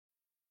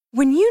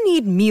When you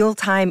need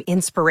mealtime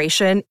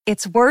inspiration,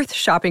 it's worth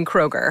shopping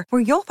Kroger,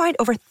 where you'll find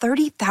over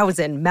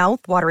 30,000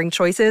 mouth-watering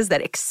choices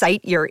that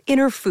excite your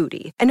inner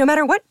foodie. And no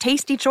matter what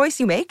tasty choice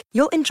you make,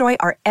 you'll enjoy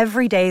our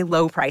everyday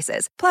low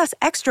prices, plus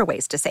extra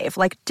ways to save,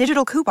 like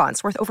digital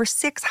coupons worth over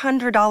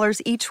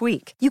 $600 each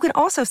week. You can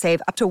also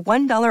save up to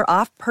 $1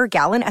 off per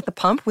gallon at the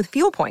pump with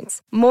fuel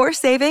points. More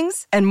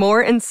savings and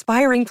more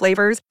inspiring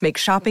flavors make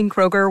shopping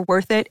Kroger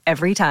worth it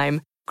every time.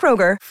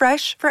 Kroger,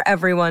 fresh for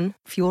everyone.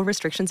 Fuel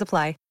restrictions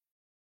apply.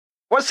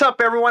 What's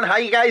up, everyone? How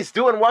you guys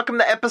doing? Welcome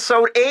to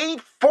episode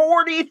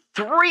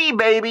 843,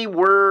 baby.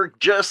 We're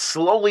just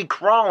slowly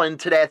crawling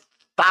to that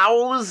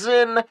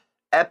 1,000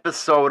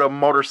 episode of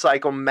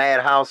Motorcycle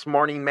Madhouse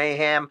Morning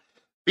Mayhem.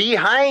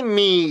 Behind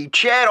me,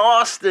 Chad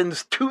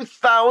Austin's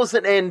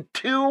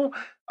 2002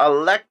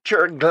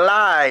 Electra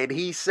Glide.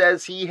 He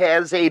says he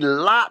has a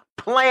lot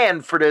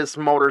planned for this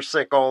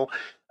motorcycle.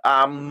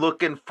 I'm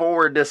looking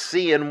forward to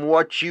seeing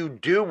what you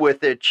do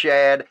with it,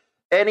 Chad.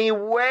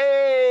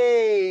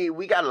 Anyway,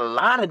 we got a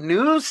lot of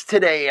news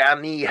today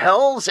on the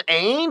Hells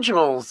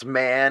Angels,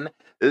 man.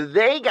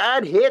 They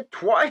got hit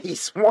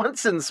twice,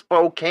 once in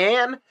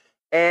Spokane,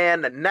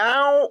 and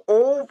now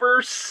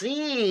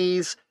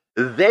overseas.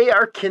 They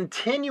are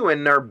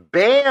continuing their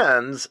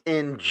bans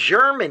in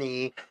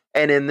Germany,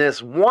 and in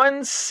this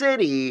one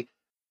city,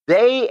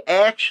 they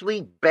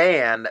actually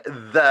banned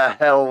the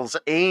Hells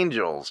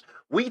Angels.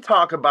 We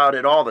talk about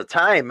it all the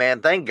time, man.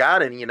 Thank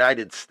God in the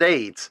United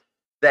States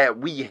that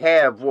we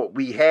have what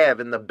we have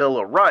in the Bill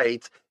of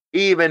Rights,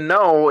 even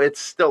though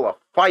it's still a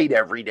fight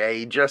every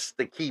day just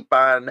to keep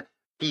on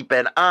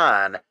keeping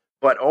on.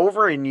 But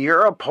over in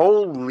Europe,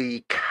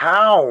 holy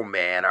cow,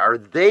 man, are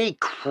they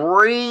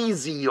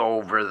crazy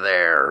over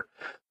there?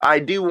 I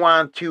do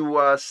want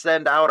to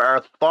send out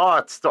our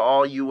thoughts to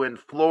all you in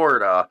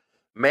Florida.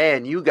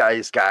 Man, you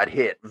guys got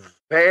hit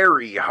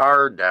very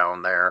hard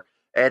down there.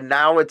 And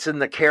now it's in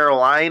the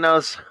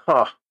Carolinas.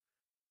 Huh.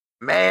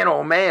 Man,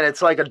 oh man,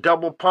 it's like a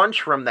double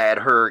punch from that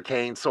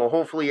hurricane. So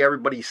hopefully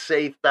everybody's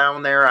safe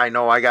down there. I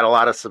know I got a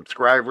lot of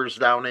subscribers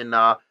down in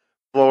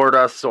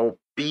Florida, so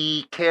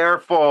be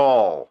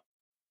careful.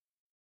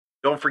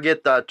 Don't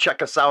forget to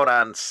check us out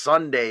on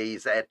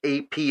Sundays at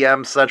 8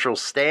 p.m. Central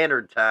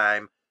Standard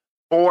Time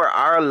for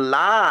our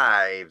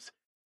lives.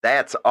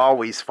 That's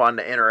always fun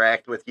to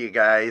interact with you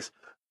guys.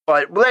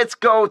 But let's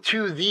go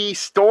to the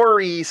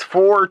stories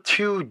for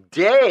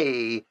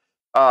today.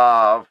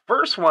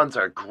 First one's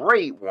a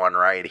great one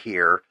right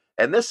here,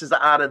 and this is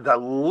out of the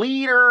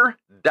leader.co.uk.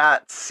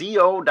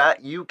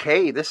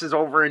 This is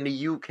over in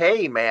the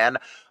UK, man.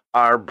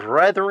 Our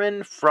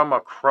brethren from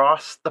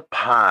across the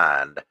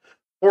pond.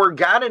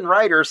 Forgotten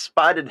writers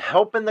spotted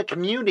helping the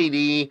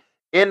community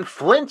in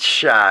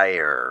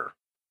Flintshire.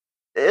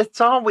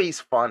 It's always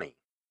funny.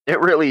 It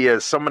really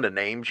is. Some of the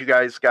names you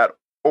guys got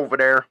over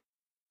there.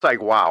 It's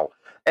like, wow.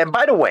 And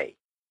by the way,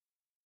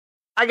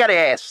 I gotta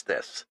ask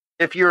this.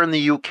 If you're in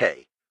the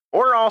UK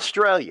or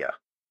Australia,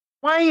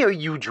 why are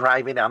you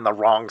driving on the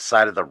wrong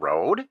side of the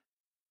road?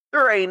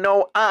 There ain't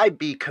no, I'd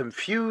be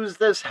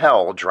confused as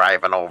hell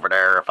driving over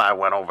there if I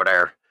went over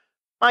there.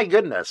 My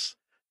goodness.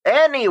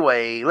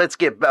 Anyway, let's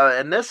get,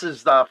 and this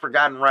is the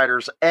Forgotten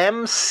Writers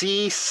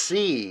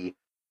MCC,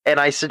 and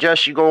I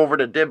suggest you go over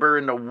to Dibber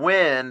in the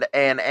Wind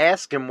and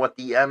ask him what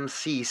the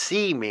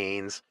MCC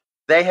means.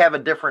 They have a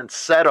different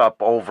setup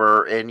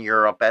over in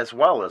Europe as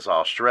well as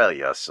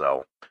Australia,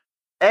 so.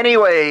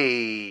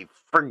 Anyway,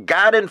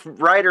 Forgotten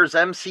Writers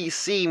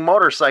MCC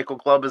Motorcycle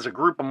Club is a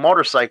group of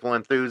motorcycle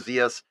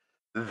enthusiasts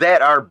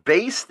that are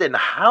based in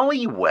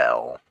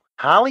Holywell.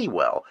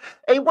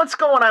 Hey, what's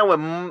going on with,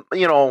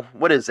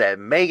 what is that?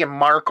 Meghan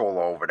Markle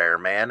over there,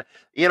 man.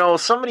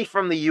 Somebody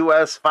from the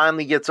U.S.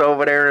 finally gets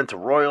over there into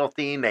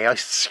royalty and they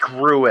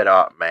screw it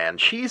up, man.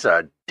 She's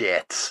a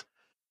ditz.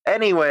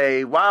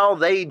 Anyway, while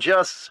they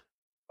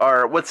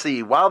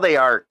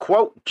are,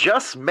 quote,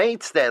 just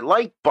mates that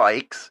like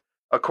bikes,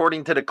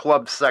 according to the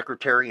club's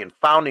secretary and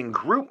founding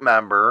group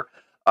member,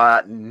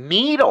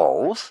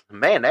 Needles.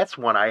 Man, that's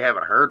one I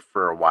haven't heard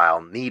for a while,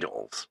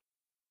 Needles.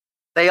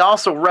 They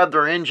also rev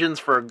their engines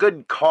for a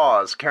good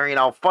cause, carrying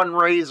out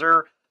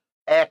fundraiser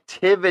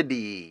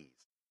activities.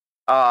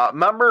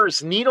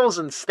 Members Needles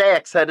and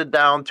Stacks headed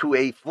down to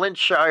a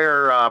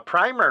Flintshire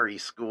primary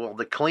school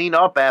to clean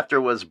up after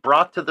it was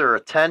brought to their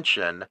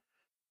attention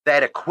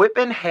that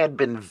equipment had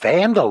been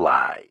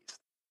vandalized.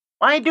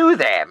 Why do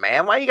that,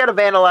 man? Why you gotta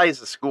vandalize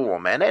the school,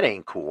 man? That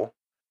ain't cool.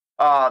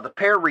 The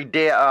pair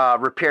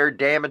repaired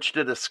damage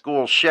to the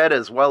school shed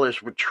as well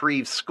as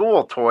retrieved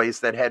school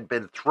toys that had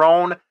been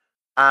thrown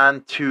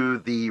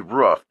onto the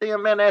roof.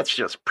 Damn, man, that's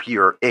just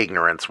pure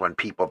ignorance when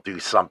people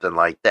do something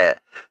like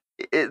that.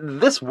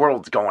 This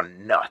world's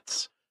going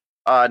nuts.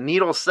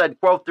 Needle said,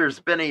 quote, there's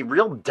been a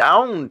real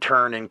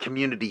downturn in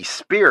community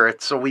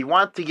spirit, so we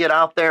want to get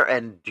out there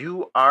and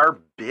do our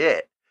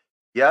bit.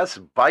 Yes,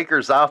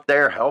 bikers out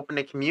there helping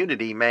the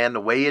community, man, the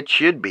way it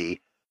should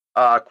be.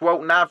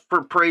 Quote, not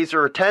for praise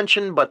or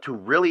attention, but to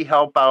really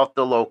help out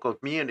the local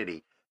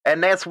community.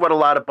 And that's what a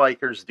lot of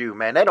bikers do,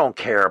 man. They don't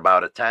care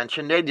about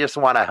attention. They just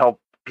want to help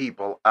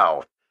people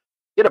out.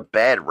 get a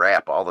bad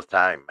rap all the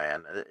time,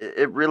 man.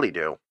 It really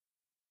do.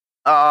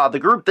 The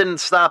group didn't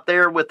stop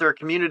there with their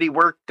community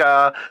work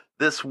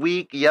this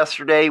week.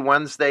 Yesterday,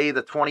 Wednesday,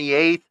 the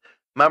 28th,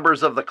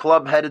 members of the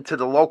club headed to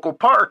the local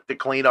park to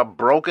clean up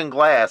broken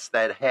glass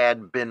that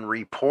had been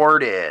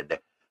reported.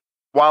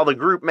 While the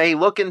group may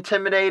look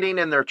intimidating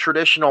in their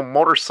traditional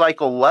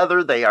motorcycle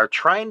leather, they are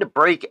trying to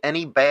break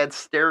any bad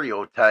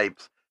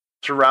stereotypes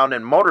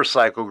surrounding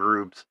motorcycle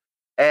groups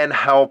and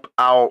help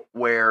out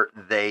where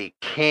they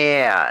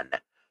can.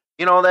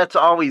 You know, that's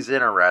always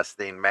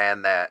interesting,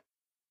 man, that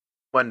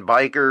when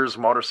bikers,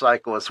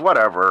 motorcyclists,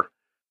 whatever,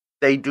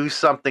 they do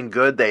something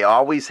good, they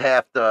always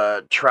have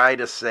to try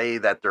to say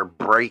that they're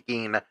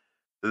breaking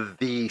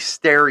the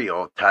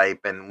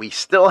stereotype. And we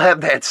still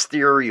have that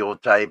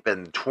stereotype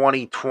in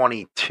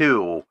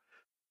 2022,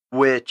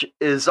 which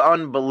is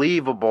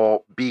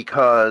unbelievable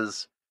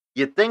because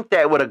you'd think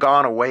that would have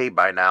gone away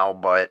by now,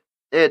 but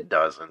it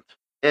doesn't.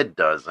 It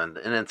doesn't,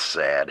 and it's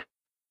sad.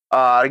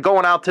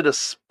 Going out to the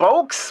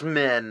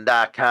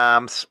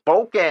spokesman.com,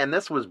 Spokane,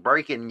 this was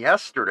breaking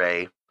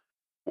yesterday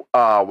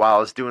while I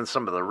was doing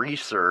some of the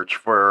research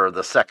for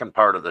the second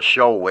part of the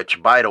show,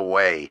 which, by the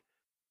way,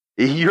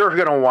 you're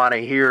going to want to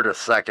hear the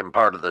second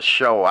part of the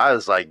show. I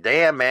was like,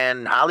 damn,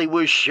 man,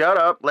 Hollywood, shut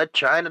up. Let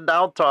China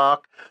Doll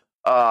talk.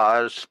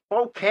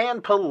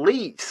 Spokane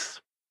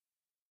police.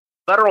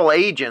 Federal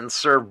agents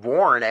served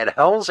warrant at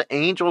Hells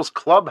Angels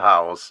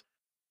Clubhouse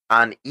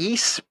on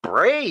East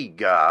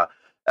Sprague.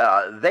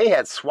 They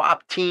had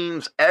swap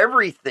teams,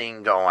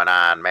 everything going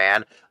on,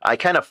 man. I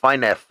kind of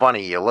find that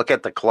funny. You look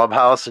at the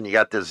clubhouse and you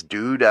got this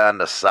dude on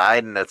the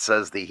side and it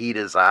says the heat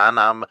is on.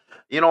 I'm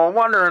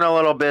wondering a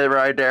little bit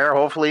right there.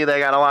 Hopefully they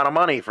got a lot of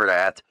money for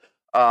that.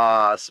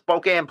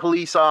 Spokane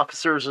police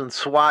officers in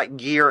SWAT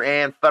gear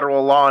and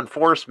federal law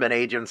enforcement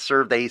agents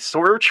served a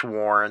search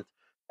warrant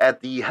at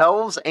the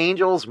Hells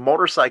Angels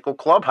Motorcycle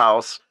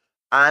Clubhouse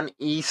on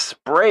East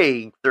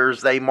Sprague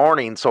Thursday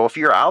morning. So if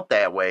you're out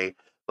that way,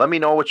 let me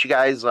know what you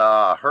guys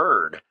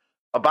heard.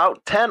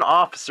 About 10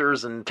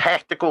 officers in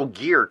tactical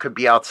gear could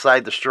be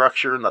outside the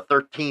structure in the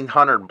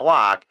 1300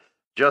 block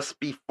just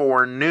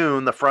before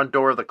noon. The front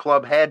door of the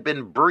club had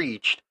been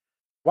breached.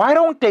 Why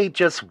don't they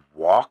just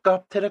walk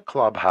up to the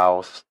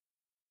clubhouse,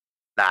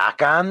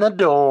 knock on the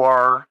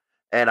door,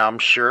 and I'm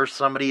sure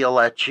somebody will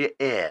let you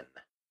in.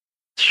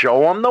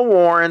 Show them the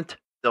warrant,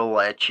 they'll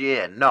let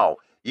you in. No,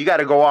 you got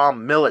to go all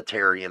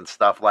military and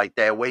stuff like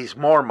that. Waste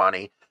more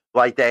money.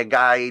 Like that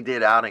guy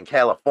did out in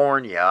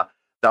California,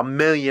 the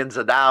millions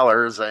of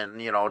dollars and,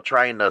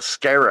 trying to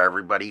scare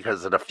everybody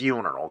because of the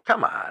funeral.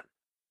 Come on.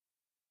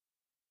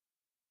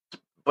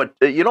 But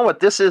you know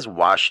what? This is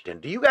Washington.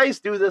 Do you guys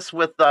do this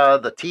with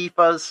the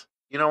Tifas?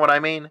 You know what I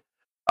mean?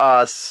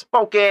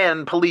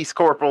 Spokane Police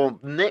Corporal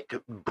Nick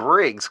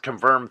Briggs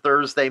confirmed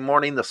Thursday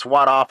morning the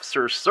SWAT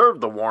officers served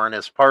the warrant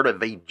as part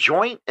of a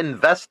joint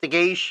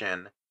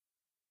investigation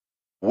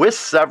with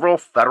several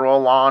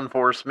federal law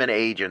enforcement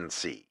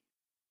agencies.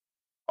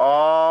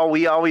 Oh,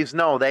 we always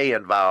know they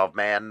involved,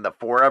 man. The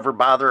forever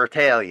bother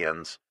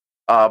Italians.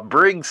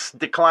 Briggs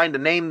declined to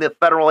name the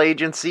federal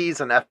agencies.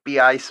 An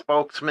FBI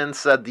spokesman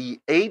said the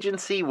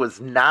agency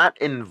was not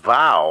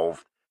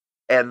involved.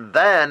 And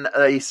then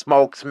a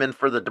spokesman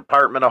for the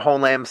Department of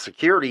Homeland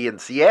Security in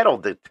Seattle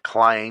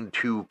declined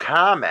to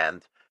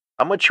comment.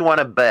 How much you want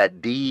to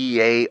bet?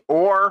 DEA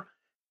or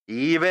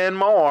even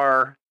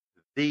more,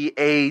 the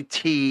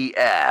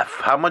ATF?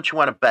 How much you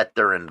want to bet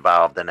they're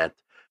involved in it?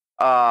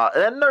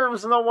 And there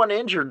was no one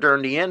injured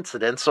during the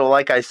incident. So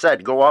like I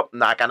said, go up,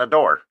 knock on the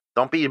door.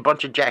 Don't be a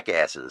bunch of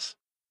jackasses.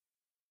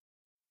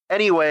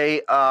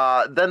 Anyway,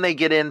 then they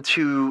get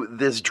into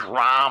this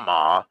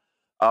drama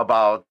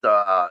about,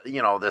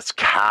 this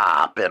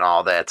cop and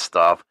all that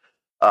stuff.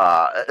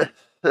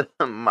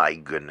 My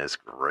goodness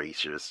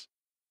gracious.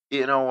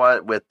 You know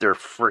what? With their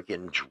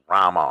freaking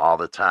drama all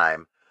the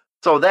time.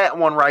 So that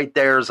one right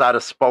there is out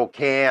of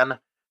Spokane.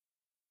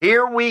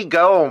 Here we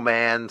go,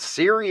 man.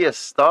 Serious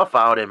stuff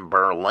out in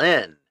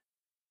Berlin.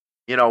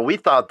 We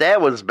thought that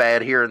was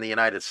bad here in the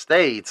United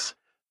States.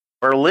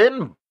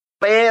 Berlin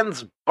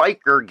bans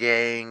biker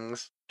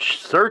gangs.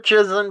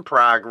 Searches in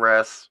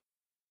progress.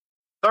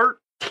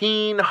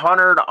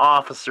 1,300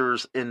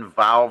 officers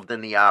involved in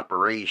the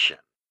operation.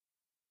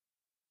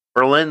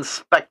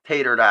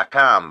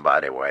 BerlinSpectator.com,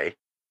 by the way.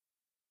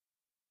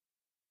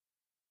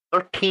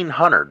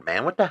 1,300,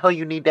 man. What the hell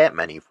you need that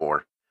many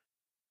for?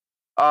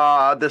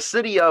 The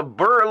city of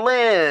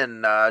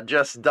Berlin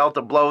just dealt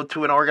a blow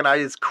to an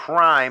organized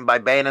crime by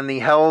banning the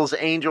Hells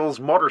Angels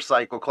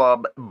Motorcycle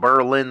Club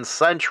Berlin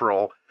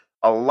Central.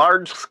 A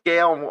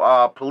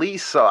large-scale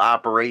police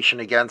operation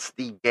against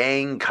the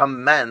gang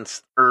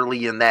commenced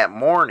early in that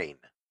morning.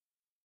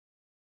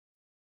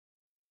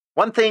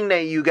 One thing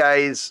that you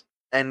guys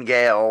and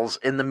gals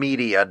in the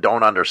media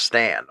don't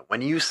understand,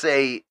 when you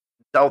say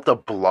dealt a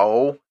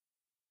blow,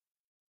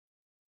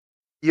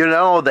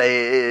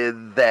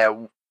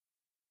 that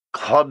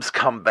clubs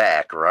come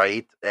back,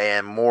 right?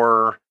 And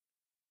more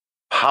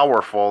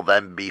powerful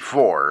than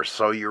before.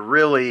 So you're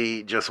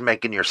really just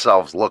making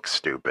yourselves look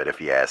stupid, if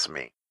you ask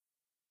me.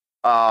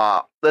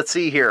 Let's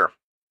see here.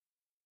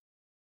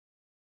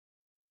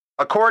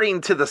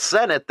 According to the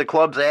Senate, the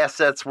club's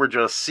assets were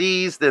just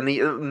seized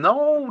and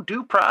no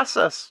due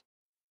process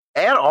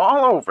at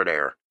all over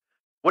there.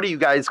 What are you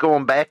guys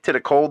going back to the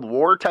Cold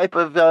War type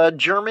of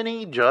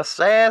Germany? Just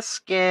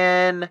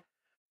asking.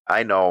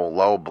 I know,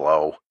 low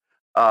blow.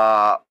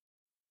 The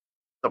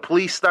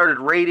police started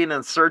raiding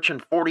and searching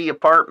 40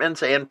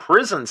 apartments and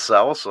prison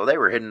cells, so they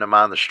were hitting them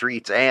on the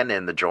streets and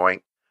in the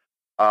joint.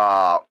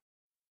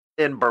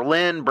 In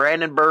Berlin,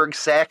 Brandenburg,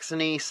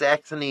 Saxony,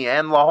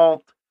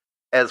 Anhalt,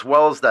 as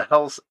well as the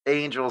Hells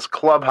Angels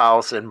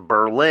clubhouse in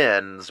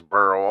Berlin's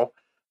borough,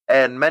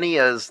 and many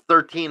as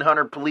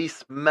 1,300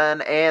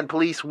 policemen and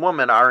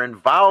policewomen are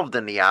involved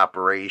in the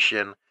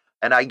operation.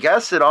 And I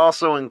guess it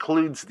also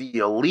includes the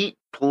elite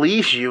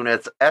police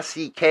units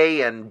SEK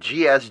and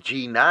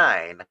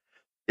GSG-9.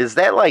 Is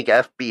that like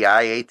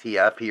FBI,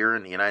 ATF here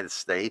in the United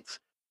States?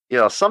 You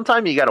know,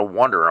 sometimes you got to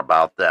wonder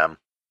about them.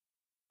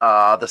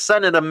 The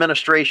Senate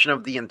Administration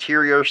of the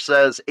Interior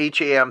says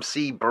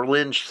HAMC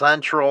Berlin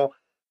Central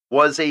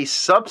was a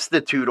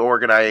substitute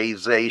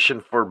organization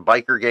for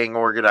biker gang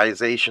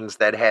organizations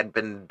that had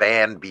been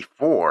banned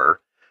before.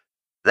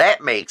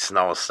 That makes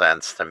no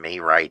sense to me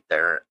right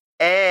there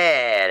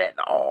at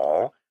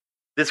all.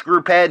 This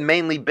group had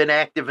mainly been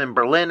active in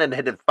Berlin and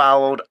had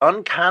followed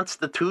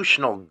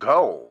unconstitutional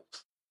goals.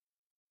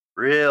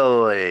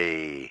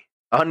 Really?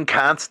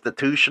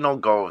 Unconstitutional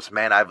goals.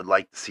 Man, I would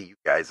like to see you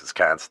guys'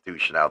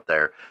 constitution out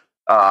there.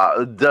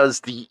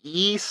 Does the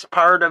east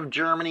part of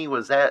Germany,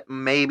 was that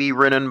maybe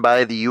written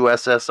by the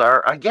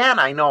USSR? Again,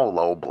 I know,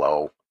 low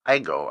blow. I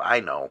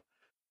know.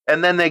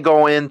 And then they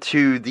go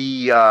into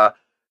the,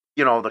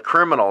 the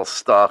criminal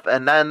stuff.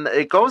 And then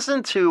it goes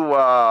into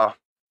a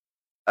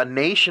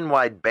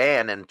nationwide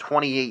ban in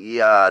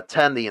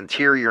 2010. The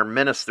interior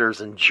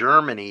ministers in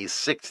Germany's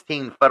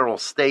 16 federal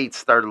states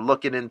started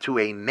looking into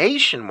a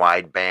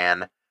nationwide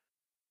ban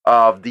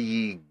of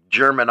the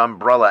German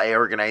umbrella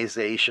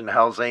organization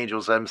Hells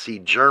Angels MC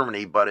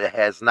Germany, but it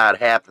has not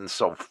happened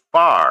so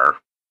far.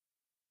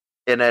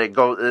 And it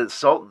goes,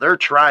 so they're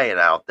trying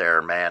out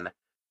there, man.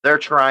 They're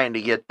trying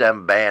to get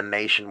them banned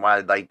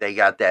nationwide, like they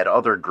got that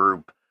other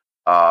group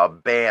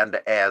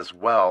banned as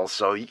well.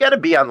 So you got to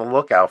be on the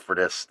lookout for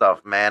this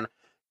stuff, man.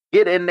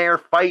 Get in there,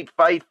 fight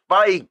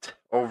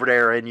over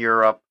there in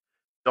Europe.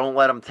 Don't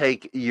let them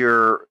take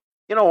your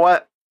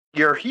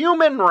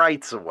human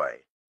rights away.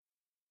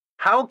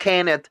 How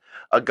can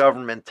a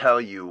government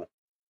tell you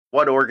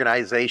what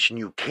organization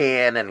you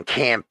can and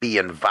can't be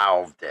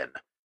involved in?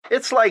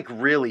 It's like,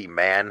 really,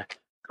 man,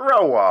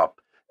 grow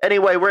up.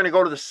 Anyway, we're going to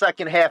go to the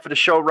second half of the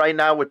show right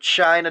now with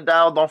China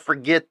Doll. Don't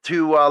forget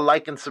to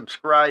like and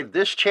subscribe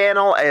this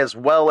channel as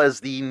well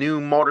as the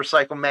new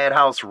Motorcycle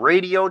Madhouse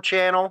radio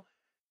channel.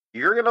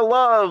 You're going to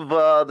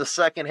love the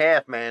second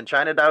half, man.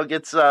 China Doll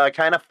gets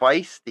kind of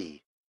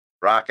feisty.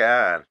 Rock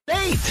on.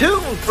 Stay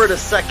tuned for the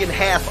second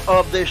half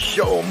of this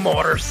show,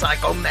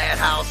 Motorcycle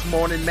Madhouse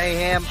Morning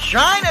Mayhem.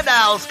 China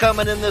Doll's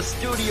coming in the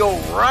studio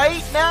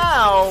right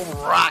now.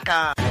 Rock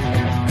on.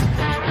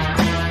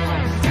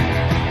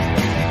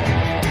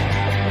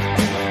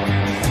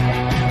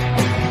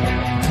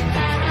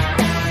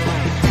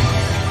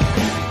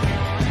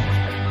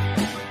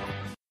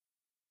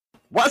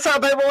 What's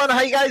up, everyone?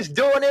 How you guys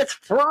doing? It's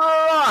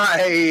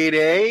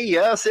Friday.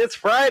 Yes, it's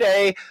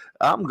Friday.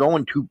 I'm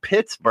going to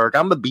Pittsburgh.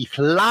 I'm going to be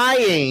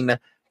flying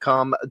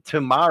come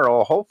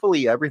tomorrow.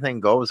 Hopefully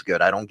everything goes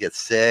good. I don't get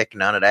sick.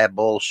 None of that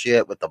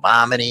bullshit with the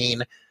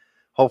vomiting.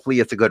 Hopefully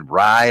it's a good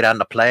ride on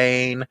the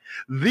plane.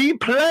 The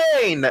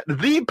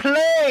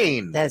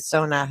plane. That's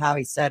so not how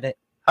he said it.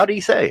 How do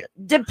you say it?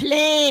 The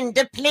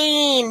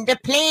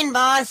plane,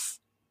 boss.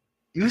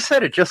 You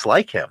said it just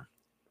like him.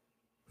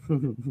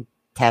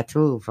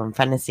 Tattoo from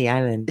Fantasy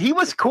Island. He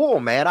was cool,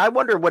 man. I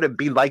wonder what it'd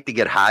be like to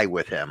get high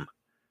with him.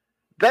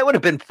 That would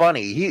have been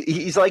funny.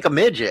 He's like a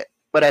midget,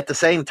 but at the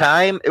same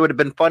time, it would have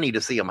been funny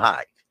to see him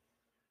high.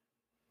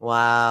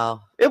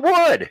 Wow. It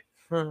would.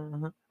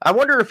 I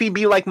wonder if he'd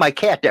be like my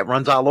cat that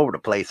runs all over the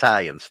place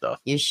high and stuff.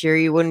 You sure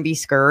you wouldn't be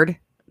scared?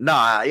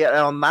 Nah,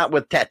 not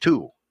with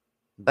tattoo.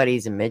 But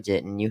he's a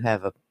midget and you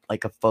have a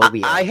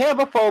phobia. I have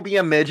a phobia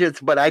of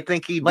midgets, but I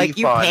think he'd be fun.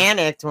 You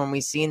panicked when we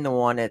seen the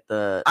one at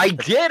the... I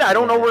did. I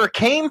don't know where it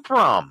came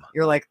from.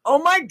 You're like, oh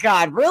my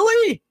God,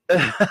 really?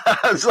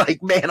 I was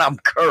like, man, I'm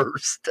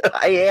cursed.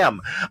 I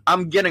am.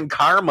 I'm getting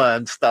karma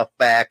and stuff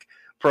back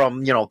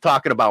from,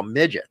 talking about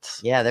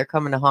midgets. Yeah, they're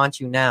coming to haunt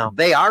you now.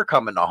 They are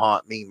coming to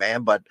haunt me,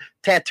 man. But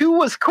Tattoo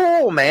was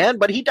cool, man.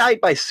 But he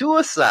died by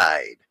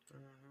suicide.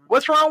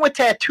 What's wrong with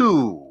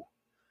Tattoo?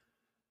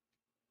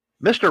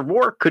 Mr.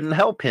 Rourke couldn't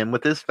help him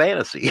with his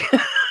fantasy.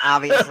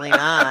 Obviously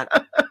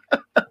not.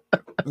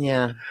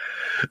 Yeah.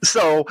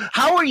 So,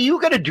 how are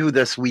you going to do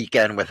this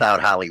weekend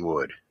without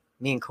Hollywood?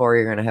 Me and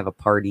Corey are going to have a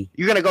party.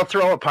 You're going to go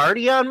throw a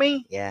party on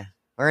me? Yeah.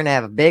 We're going to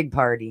have a big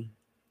party.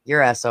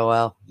 You're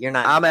SOL. You're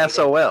not. I'm invited.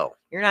 SOL.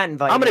 You're not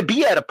invited. I'm going to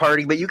be at a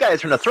party, but you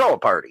guys are going to throw a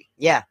party.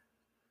 Yeah.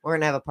 We're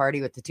going to have a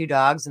party with the 2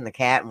 dogs and the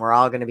cat, and we're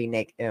all going to be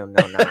naked. Oh,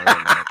 no.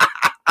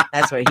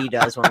 That's what he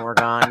does when we're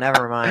gone.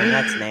 Never mind.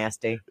 That's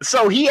nasty.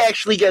 So he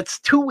actually gets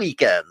 2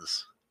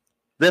 weekends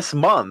this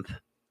month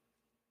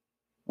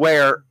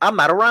where I'm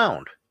not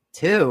around.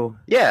 2?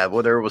 Yeah,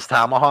 well, there was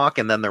Tomahawk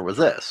and then there was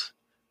this.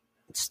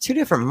 It's 2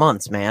 different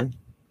months, man.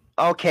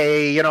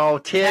 Okay,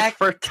 tit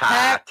for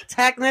tat.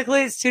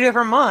 Technically, it's 2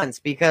 different months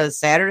because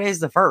Saturday's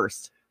the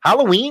 1st.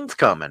 Halloween's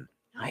coming.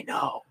 I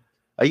know.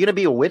 Are you going to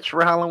be a witch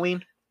for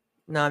Halloween?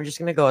 No, I'm just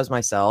going to go as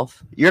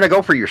myself. You're going to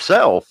go for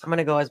yourself? I'm going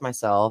to go as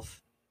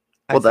myself.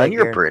 Well, then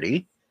you're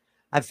pretty.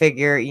 I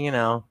figure,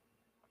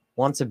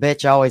 once a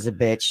bitch, always a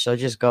bitch. So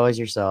just go as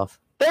yourself.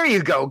 There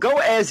you go. Go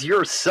as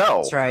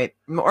yourself. That's right.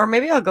 Or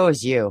maybe I'll go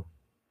as you.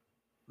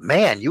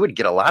 Man, you would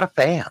get a lot of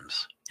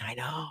fans. I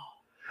know.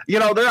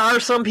 There are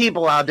some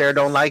people out there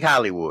don't like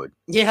Hollywood.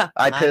 Yeah.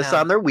 I piss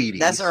on their Wheaties.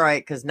 That's all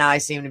right, because now I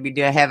seem to be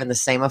having the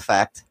same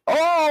effect.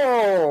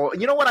 Oh,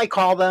 you know what I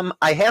call them?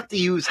 I have to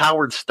use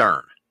Howard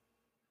Stern.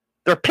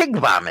 They're pig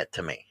vomit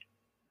to me.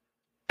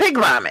 Pig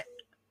vomit.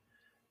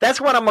 That's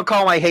what I'm going to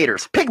call my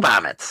haters. Pig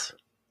vomits.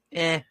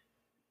 Eh.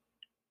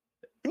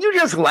 You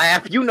just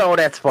laugh. You know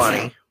that's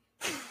funny.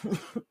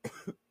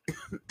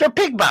 They're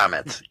pig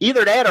vomits.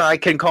 Either that or I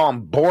can call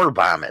them boar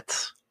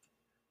vomits.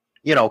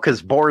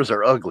 Because boars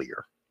are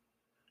uglier.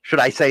 Should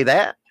I say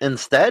that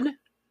instead?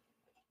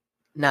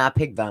 Nah,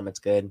 pig vomit's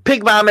good.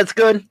 Pig vomit's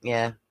good?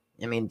 Yeah.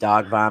 I mean,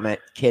 dog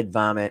vomit, kid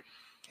vomit.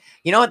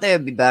 You know what they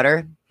would be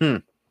better?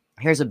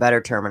 Here's a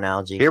better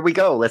terminology. Here we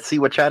go. Let's see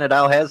what China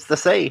Doll has to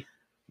say.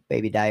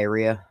 Baby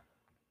diarrhea.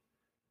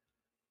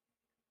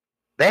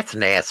 That's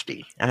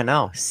nasty. I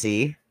know.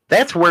 See?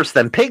 That's worse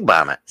than pig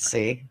vomit.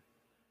 See?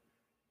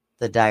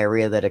 The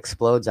diarrhea that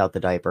explodes out the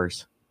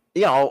diapers.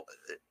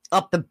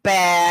 Up the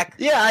back.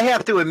 Yeah, I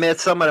have to admit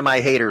some of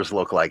my haters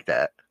look like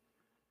that.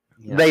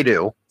 Yeah. They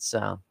do.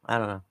 So, I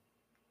don't know.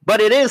 But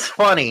it is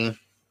funny.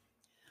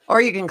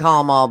 Or you can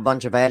call them all a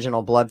bunch of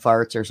vaginal blood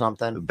farts or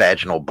something.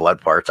 Vaginal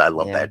blood farts. I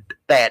love that.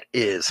 That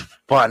is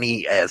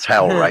funny as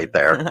hell right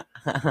there.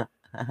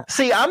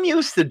 See, I'm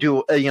used to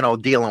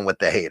dealing with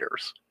the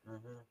haters.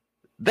 Mm-hmm.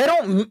 They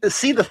don't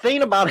see the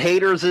thing about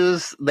haters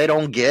is they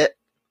don't get.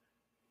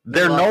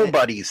 They're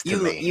nobodies to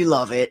me. You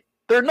love it.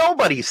 They're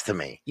nobodies to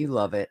me. You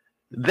love it.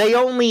 They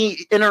only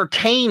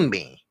entertain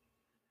me.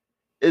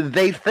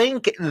 They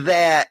think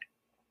that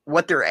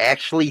what they're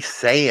actually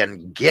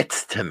saying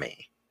gets to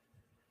me.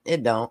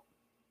 It don't.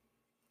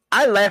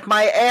 I laugh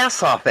my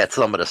ass off at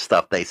some of the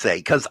stuff they say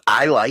because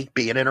I like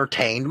being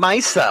entertained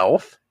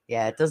myself.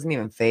 Yeah, it doesn't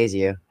even faze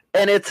you.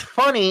 And it's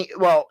funny.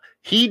 Well,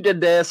 he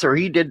did this or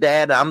he did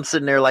that. I'm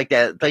sitting there like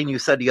that thing you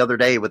said the other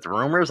day with the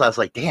rumors. I was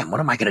like, damn, what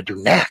am I going to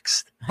do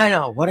next? I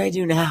know. What do I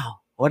do now?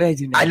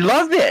 I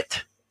love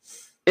it.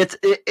 It's.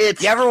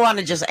 You ever want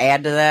to just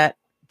add to that?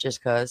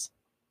 Just cause?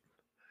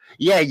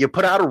 Yeah, you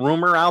put out a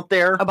rumor out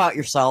there about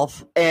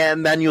yourself,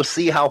 and then you'll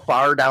see how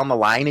far down the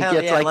line it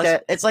gets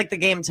that. It's like the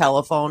game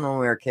Telephone when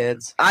we were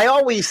kids. I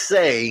always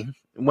say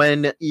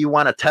when you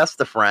want to test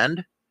a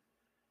friend,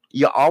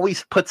 you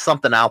always put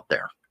something out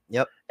there.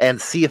 Yep. And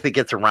see if it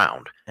gets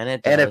around. And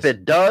it does. And if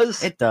it does,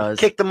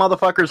 kick the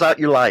motherfuckers out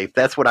your life.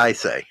 That's what I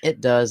say. It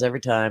does every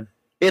time.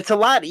 It's a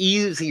lot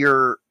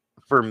easier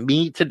for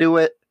me to do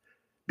it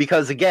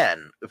because,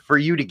 again, for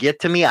you to get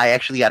to me, I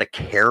actually got to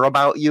care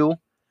about you.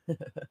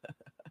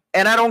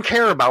 And I don't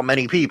care about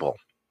many people.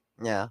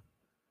 Yeah.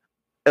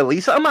 At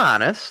least I'm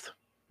honest.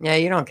 Yeah,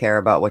 you don't care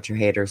about what your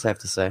haters have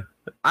to say.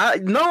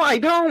 No, I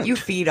don't. You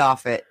feed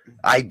off it.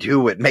 I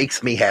do. It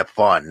makes me have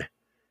fun.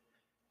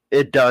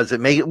 It does.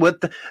 It make it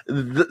with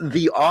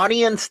the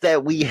audience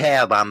that we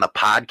have on the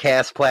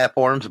podcast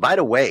platforms. By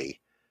the way,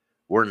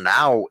 we're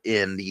now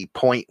in the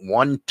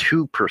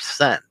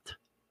 0.12%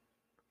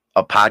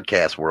 of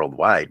podcasts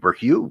worldwide. We're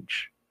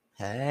huge.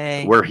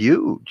 Hey. We're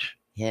huge.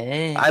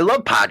 Hey. I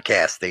love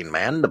podcasting,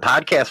 man. The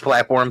podcast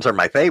platforms are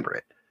my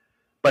favorite.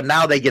 But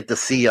now they get to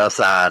see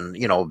us on,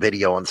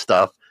 video and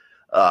stuff.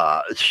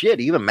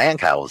 Even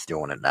Mancow is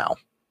doing it now,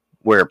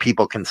 where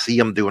people can see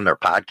them doing their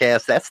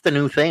podcast. That's the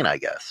new thing, I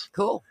guess.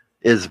 Cool.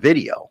 Is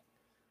video.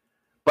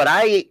 But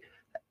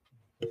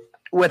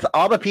with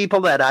all the people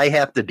that I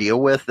have to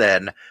deal with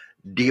on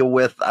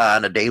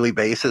a daily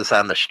basis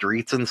on the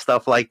streets and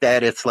stuff like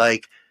that, it's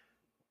like,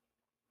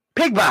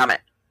 pig vomit.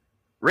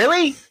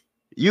 Really?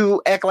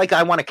 You act like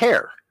I want to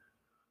care.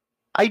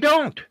 I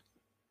don't.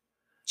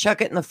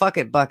 Chuck it in the fuck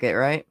it bucket,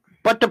 right?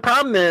 But the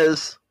problem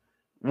is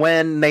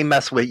when they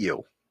mess with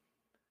you.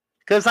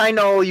 Because I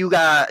know you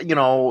got,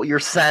 you're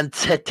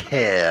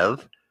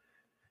sensitive.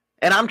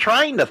 And I'm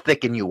trying to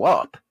thicken you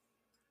up.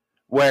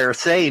 Where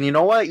saying, you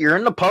know what? You're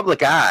in the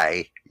public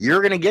eye.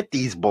 You're going to get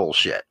these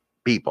bullshit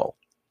people.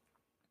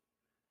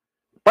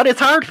 But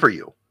it's hard for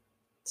you.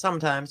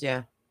 Sometimes,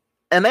 yeah.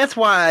 And that's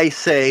why I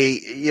say,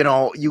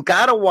 you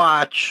got to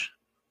watch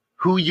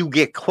who you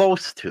get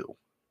close to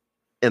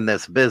in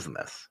this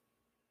business.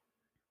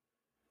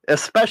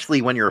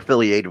 Especially when you're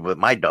affiliated with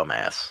my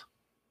dumbass.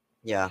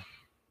 Yeah.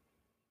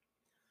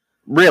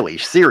 Really,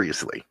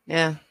 seriously.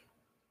 Yeah.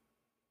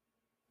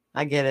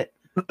 I get it.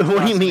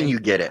 What do you mean you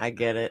get it? I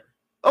get it.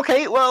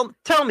 Okay, well,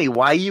 tell me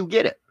why you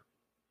get it.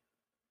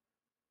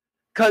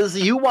 Because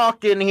you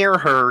walked in here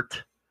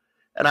hurt,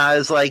 and I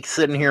was like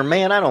sitting here,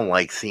 man, I don't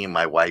like seeing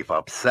my wife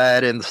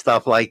upset and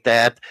stuff like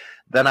that.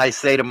 Then I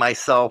say to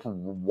myself,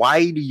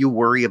 why do you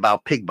worry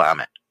about pig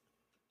vomit?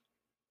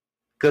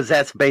 Because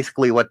that's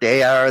basically what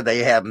they are. They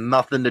have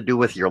nothing to do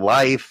with your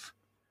life.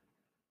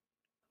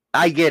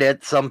 I get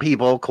it. Some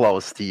people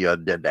close to you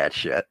did that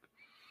shit.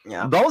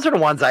 Yeah. Those are the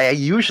ones I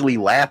usually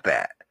laugh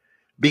at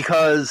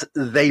because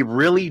they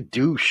really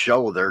do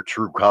show their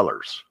true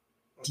colors.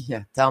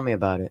 Yeah. Tell me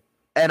about it.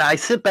 And I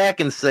sit back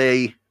and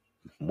say,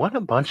 what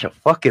a bunch of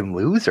fucking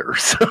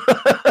losers.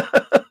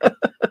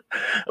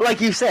 Like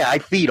you say, I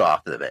feed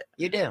off of it.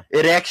 You do.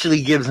 It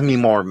actually gives me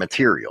more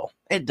material.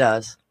 It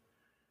does.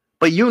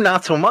 But you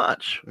not so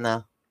much.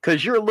 No.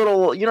 Because you're a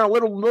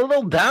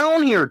little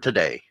down here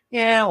today.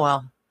 Yeah,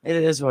 well, it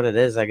is what it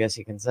is, I guess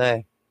you can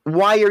say.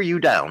 Why are you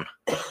down?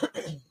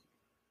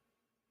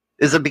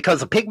 Is it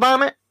because of pig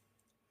vomit?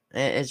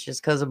 It's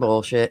just because of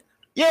bullshit.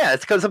 Yeah,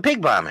 it's because of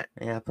pig vomit.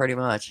 Yeah, pretty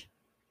much.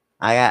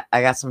 I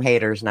got some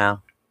haters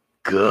now.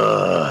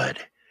 Good.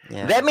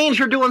 Yeah. That means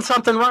you're doing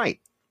something right.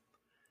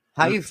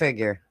 How you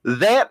figure?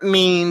 That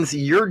means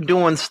you're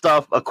doing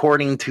stuff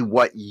according to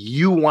what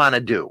you want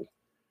to do.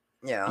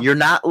 Yeah. You're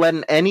not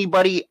letting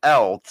anybody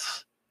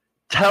else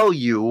tell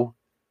you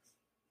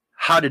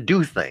how to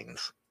do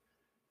things.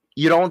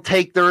 You don't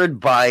take their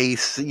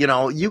advice.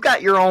 You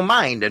got your own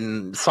mind.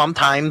 And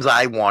sometimes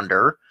I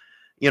wonder,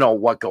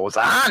 what goes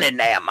on in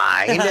that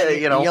mind.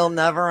 You'll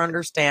never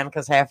understand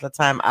because half the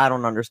time I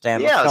don't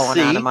understand what's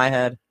going on in my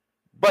head.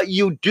 But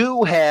you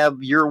do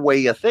have your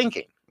way of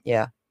thinking.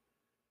 Yeah.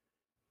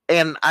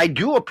 And I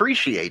do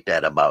appreciate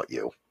that about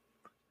you.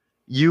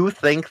 You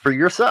think for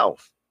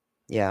yourself.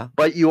 Yeah.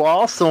 But you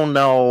also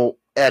know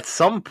at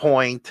some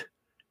point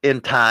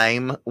in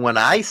time when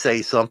I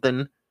say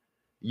something,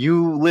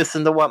 you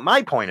listen to what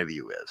my point of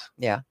view is.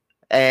 Yeah.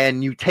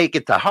 And you take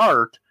it to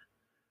heart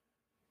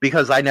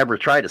because I never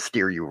try to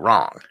steer you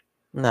wrong.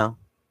 No.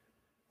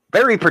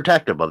 Very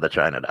protective of the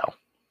China Doll.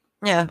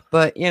 Yeah,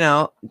 but,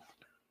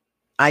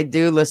 I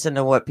do listen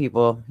to what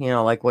people,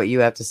 like what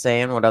you have to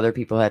say and what other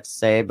people have to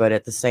say. But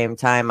at the same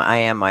time, I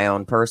am my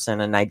own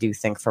person and I do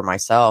think for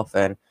myself.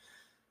 And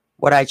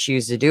what I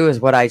choose to do is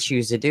what I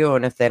choose to do.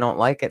 And if they don't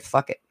like it,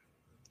 fuck it.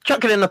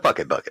 Chuck it in the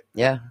bucket.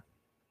 Yeah.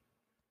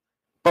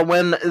 But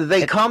when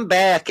they come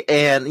back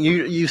and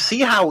you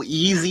see how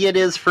easy it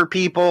is for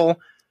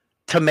people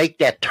to make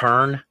that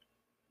turn.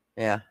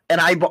 Yeah. And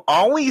I've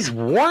always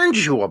warned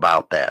you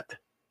about that.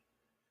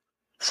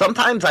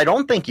 Sometimes I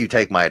don't think you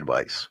take my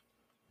advice.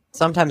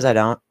 Sometimes I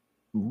don't.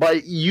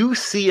 But you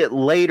see it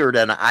later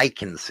than I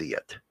can see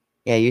it.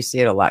 Yeah, you see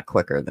it a lot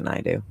quicker than I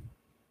do.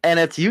 And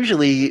it's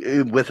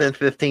usually within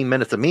 15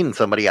 minutes of meeting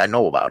somebody, I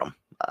know about them.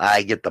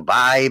 I get the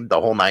vibe, the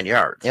whole 9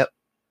 yards. Yep.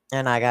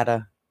 And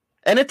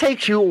And it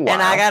takes you a while.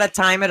 And I gotta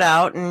time it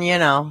out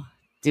and,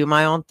 do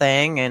my own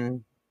thing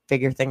and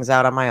figure things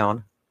out on my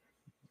own.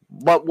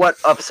 But what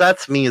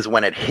upsets me is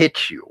when it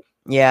hits you.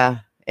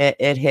 Yeah,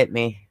 it hit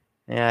me.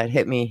 Yeah, it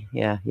hit me,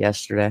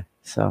 yesterday.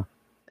 So.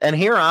 And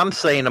here I'm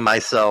saying to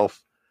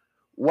myself,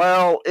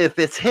 well, if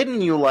it's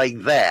hitting you like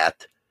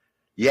that,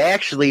 you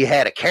actually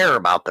had to care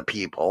about the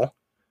people.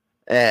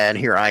 And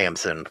here I am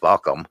saying,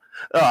 fuck them.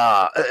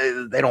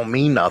 They don't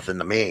mean nothing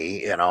to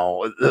me.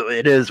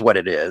 It is what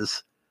it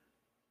is.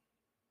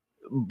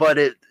 But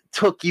it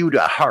took you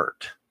to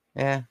heart.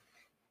 Yeah.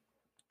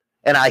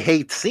 And I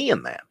hate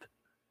seeing that.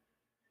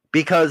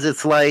 Because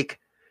it's like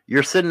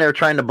you're sitting there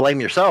trying to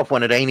blame yourself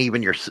when it ain't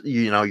even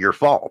your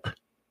fault.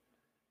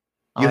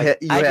 I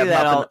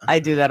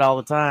do that all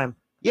the time.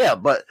 Yeah,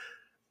 but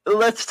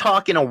let's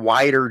talk in a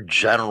wider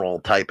general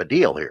type of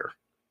deal here.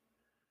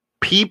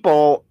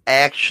 People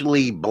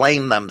actually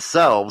blame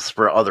themselves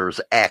for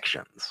others'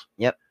 actions.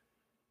 Yep.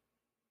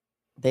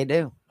 They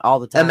do all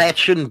the time. And that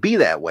shouldn't be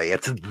that way.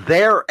 It's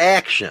their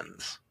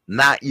actions,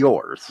 not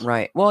yours.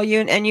 Right. Well,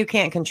 you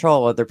can't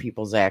control other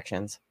people's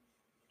actions.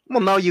 Well,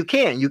 no, you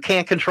can't. You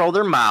can't control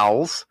their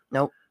mouths.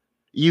 Nope.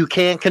 You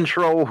can't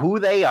control who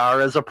they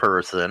are as a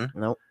person.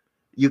 Nope.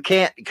 You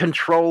can't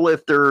control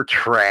if they're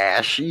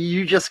trash.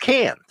 You just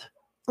can't.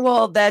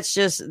 Well, that's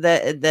just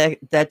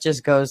that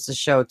just goes to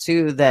show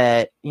too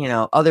that,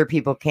 other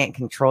people can't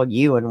control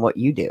you and what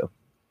you do.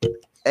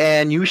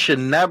 And you should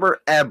never,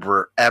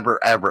 ever, ever,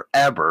 ever,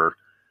 ever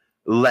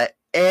let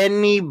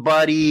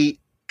anybody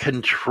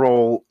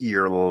control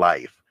your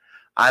life.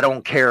 I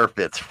don't care if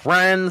it's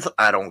friends.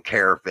 I don't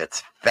care if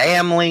it's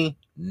family.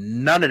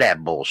 None of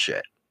that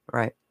bullshit.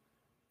 Right.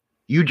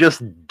 You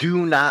just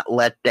do not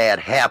let that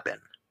happen.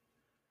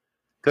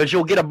 Because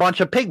you'll get a bunch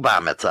of pig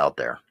vomits out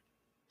there.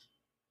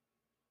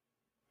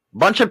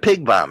 Bunch of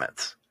pig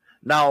vomits.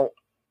 Now,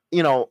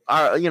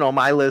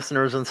 my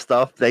listeners and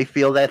stuff, they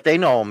feel that they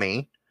know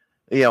me,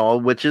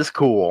 which is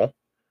cool.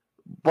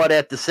 But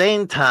at the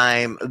same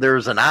time,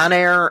 there's an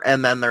on-air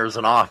and then there's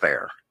an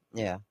off-air.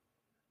 Yeah.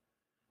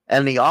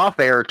 And the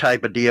off-air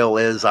type of deal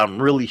is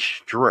I'm really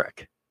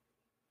strict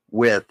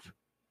with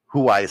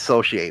who I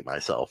associate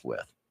myself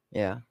with.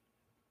 Yeah.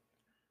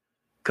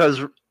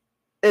 Because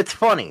it's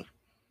funny.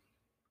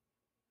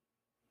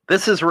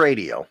 This is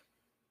radio.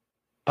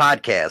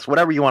 podcast,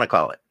 whatever you want to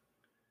call it.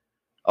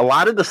 A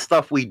lot of the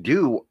stuff we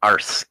do are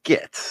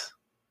skits.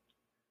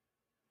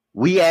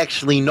 We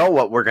actually know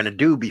what we're going to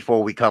do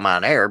before we come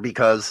on air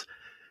because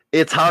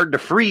it's hard to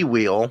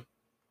freewheel,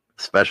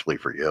 especially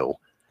for you.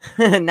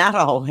 Not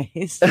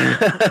always.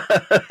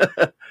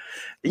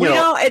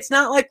 It's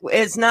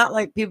not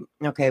like people.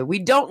 Okay, we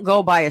don't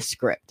go by a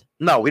script.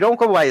 No, we don't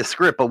go by a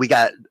script, but we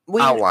got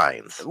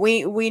outlines.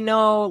 We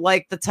know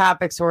like the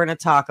topics we're going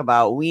to talk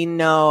about. We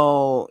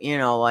know,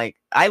 like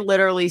I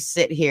literally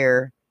sit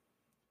here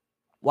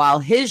while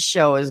his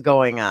show is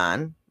going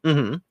on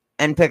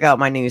and pick out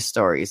my news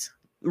stories.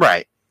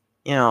 Right.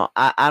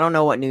 I don't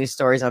know what news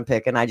stories I'm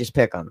picking. I just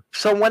pick them.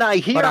 So when I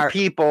hear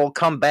people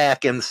come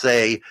back and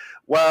say,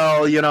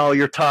 well,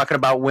 you're talking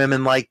about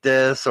women like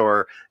this,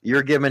 or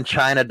you're giving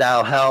China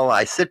Doll hell,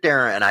 I sit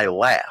there and I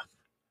laugh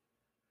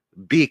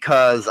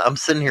because I'm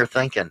sitting here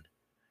thinking,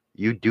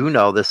 you do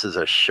know this is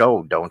a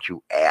show, don't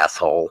you,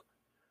 asshole?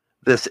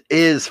 This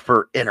is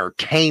for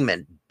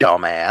entertainment,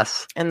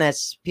 dumbass. And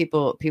that's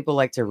people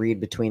like to read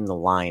between the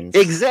lines.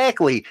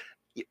 Exactly.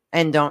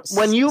 And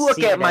when you look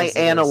at my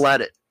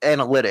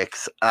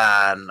analytics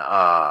on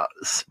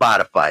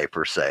Spotify,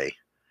 per se,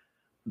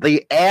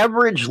 the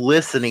average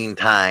listening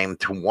time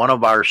to one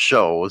of our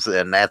shows,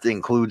 and that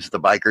includes the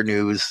Biker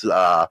News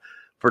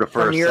for the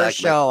first from your segment,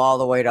 show all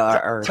the way to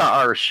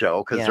our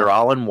show, because they're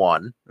all in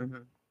one.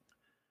 Mm-hmm.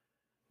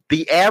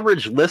 The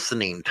average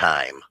listening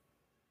time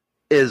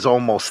is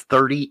almost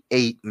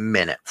 38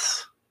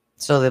 minutes.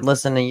 So they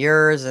listen to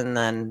yours and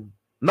then...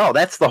 No,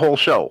 that's the whole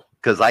show,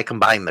 because I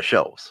combine the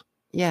shows.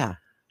 Yeah.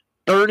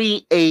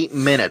 38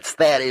 minutes.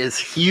 That is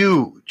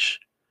huge.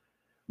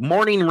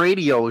 Morning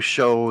radio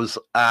shows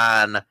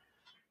on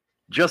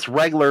just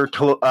regular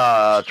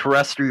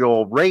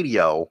terrestrial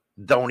radio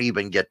don't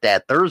even get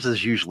that. Theirs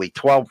is usually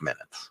 12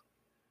 minutes.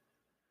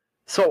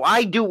 So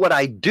I do what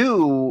I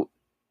do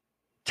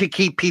to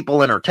keep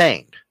people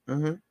entertained.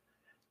 Mm-hmm.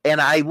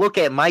 And I look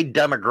at my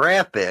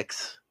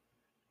demographics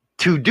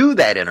to do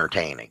that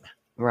entertaining.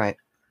 Right.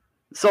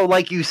 So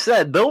like you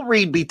said, they'll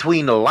read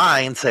between the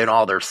lines saying,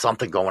 oh, there's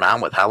something going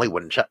on with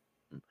Hollywood and China.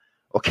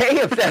 Okay,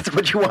 if that's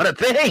what you want to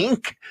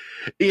think.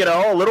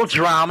 A little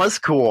drama's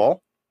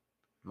cool.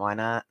 Why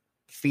not?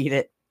 Feed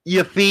it.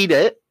 You feed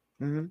it,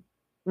 mm-hmm.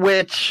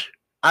 which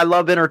I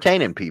love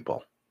entertaining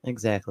people.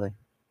 Exactly.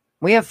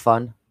 We have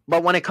fun.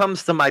 But when it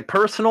comes to my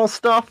personal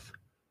stuff,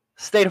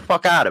 stay the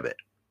fuck out of it.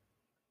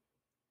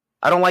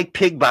 I don't like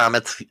pig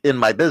vomits in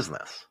my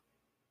business.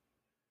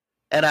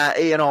 And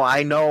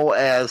I know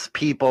as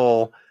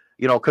people,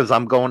 because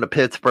I'm going to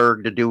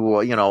Pittsburgh to do,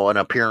 an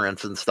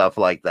appearance and stuff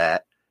like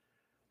that.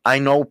 I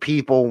know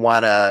people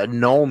want to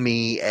know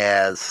me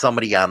as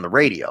somebody on the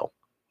radio.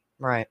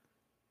 Right.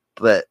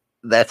 But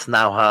that's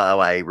not how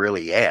I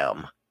really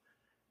am.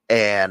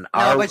 And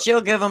but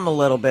you'll give them a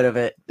little bit of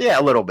it. Yeah,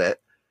 a little bit.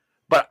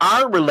 But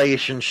our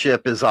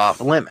relationship is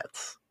off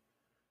limits.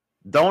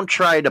 Don't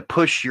try to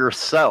push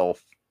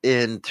yourself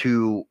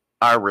into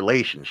our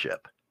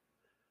relationship.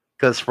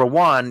 Because for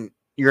one,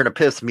 you're going to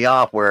piss me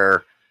off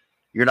where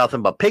you're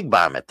nothing but pig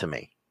vomit to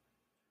me.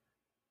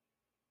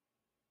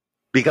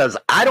 Because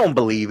I don't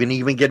believe in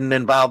even getting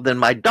involved in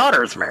my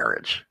daughter's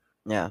marriage.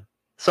 Yeah.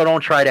 So don't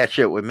try that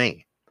shit with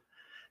me.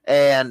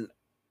 And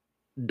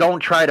don't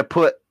try to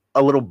put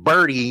a little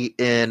birdie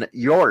in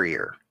your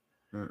ear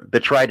to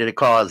try to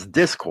cause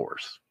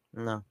discourse.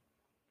 No.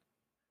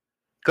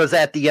 Because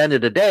at the end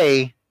of the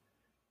day,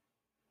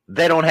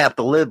 they don't have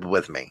to live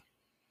with me.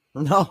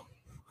 No.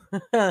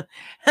 And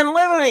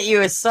living with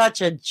you is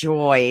such a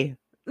joy.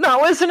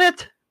 No, isn't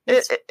it?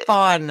 It's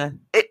fun.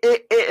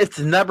 It's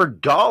never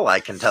dull, I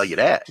can tell you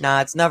that.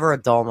 Nah, it's never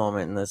a dull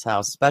moment in this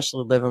house,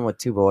 especially living with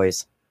two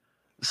boys.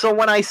 So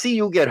when I see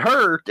you get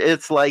hurt,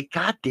 it's like,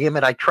 God damn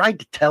it, I tried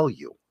to tell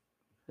you.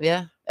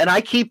 Yeah. And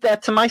I keep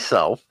that to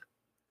myself.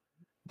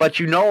 But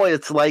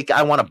it's like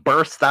I want to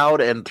burst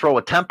out and throw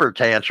a temper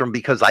tantrum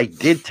because I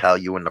did tell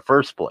you in the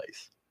first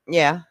place.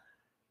 Yeah.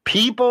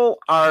 People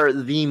are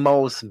the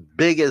most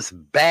biggest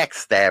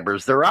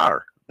backstabbers there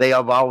are. They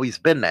have always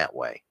been that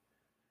way.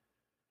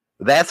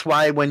 That's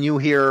why when you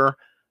hear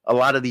a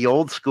lot of the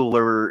old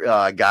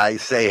schooler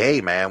guys say,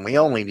 hey, man, we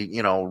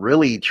only,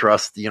 really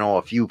trust,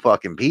 a few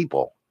fucking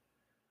people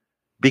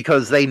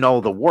because they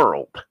know the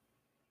world.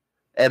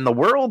 And the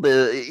world,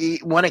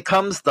 when it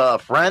comes to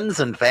friends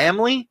and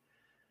family,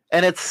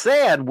 and it's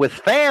sad with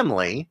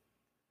family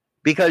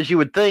because you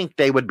would think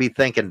they would be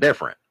thinking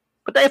different.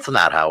 But that's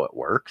not how it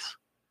works.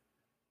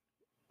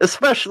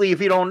 Especially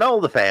if you don't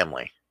know the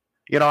family.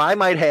 I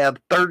might have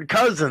third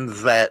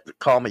cousins that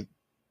call me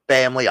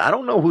family. I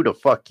don't know who the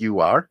fuck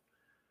you are.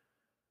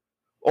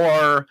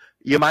 Or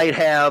you might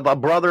have a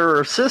brother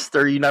or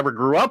sister you never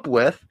grew up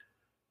with.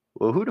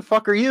 Well, who the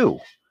fuck are you?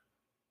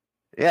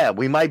 Yeah,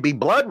 we might be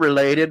blood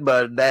related,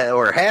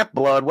 or half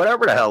blood,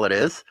 whatever the hell it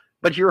is,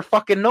 but you're a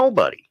fucking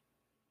nobody.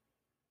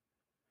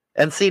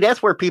 And see,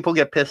 that's where people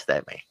get pissed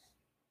at me.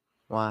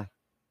 Why?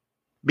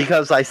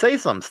 Because I say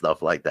some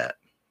stuff like that.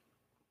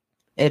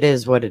 It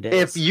is what it is.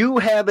 If you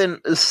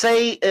haven't,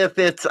 say if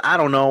it's, I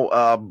don't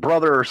know,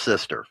 brother or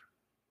sister,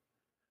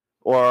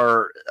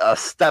 or a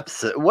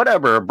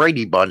whatever, a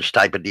Brady Bunch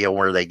type of deal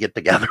where they get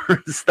together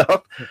and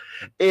stuff.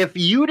 If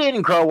you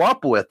didn't grow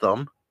up with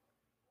them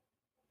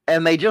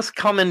and they just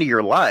come into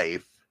your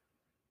life,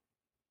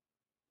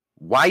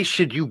 why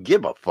should you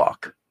give a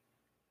fuck?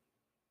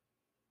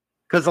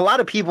 Because a lot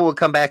of people would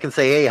come back and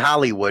say, hey,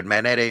 Hollywood,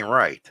 man, that ain't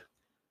right.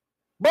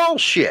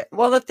 Bullshit.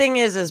 Well, the thing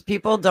is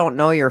people don't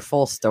know your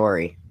full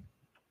story.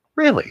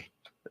 Really?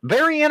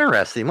 Very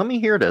interesting. Let me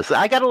hear this.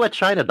 I got to let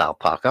China Doll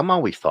talk. I'm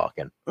always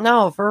talking.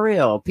 No, for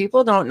real.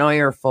 People don't know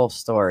your full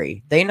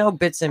story. They know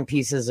bits and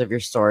pieces of your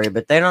story,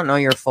 but they don't know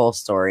your full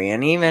story.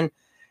 And even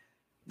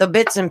the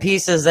bits and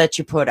pieces that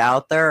you put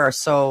out there are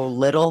so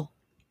little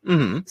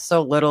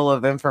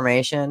of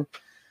information,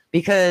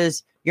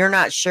 because you're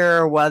not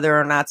sure whether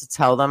or not to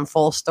tell them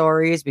full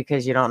stories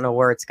because you don't know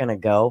where it's going to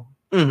go.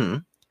 Mm-hmm.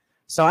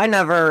 So I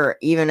never,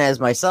 even as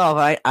myself,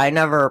 I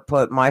never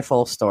put my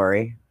full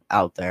story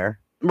out there.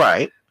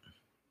 Right.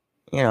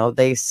 You know,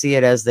 they see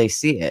it as they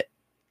see it.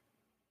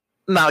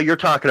 Now you're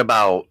talking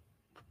about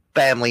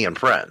family and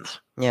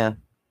friends. Yeah.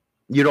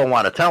 You don't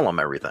want to tell them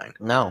everything.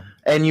 No.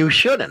 And you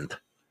shouldn't.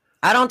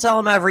 I don't tell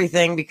them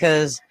everything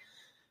because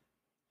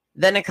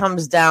then it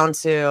comes down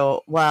to,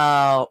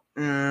 well,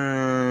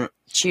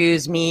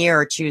 choose me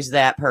or choose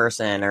that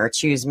person, or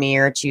choose me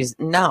or choose.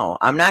 No,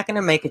 I'm not going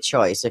to make a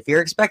choice. If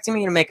you're expecting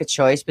me to make a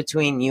choice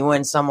between you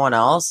and someone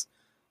else,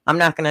 I'm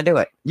not going to do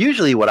it.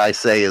 Usually what I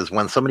say is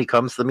when somebody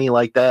comes to me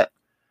like that,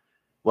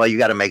 well, you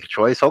got to make a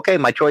choice. Okay,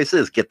 my choice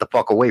is get the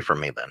fuck away from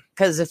me then.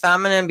 Because if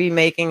I'm going to be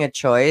making a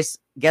choice,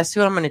 guess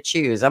who I'm going to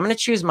choose? I'm going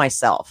to choose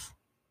myself.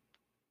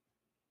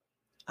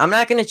 I'm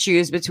not going to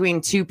choose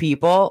between two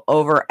people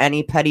over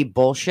any petty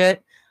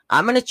bullshit.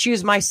 I'm going to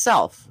choose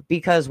myself.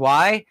 Because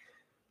why?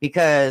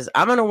 Because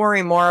I'm going to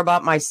worry more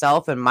about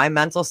myself and my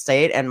mental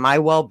state and my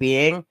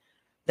well-being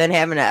than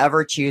having to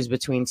ever choose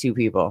between two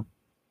people.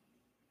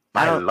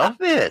 I love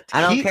it.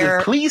 I don't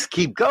care. Please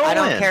keep going. I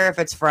don't care if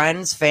it's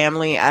friends,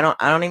 family. I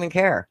don't even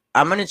care.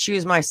 I'm going to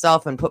choose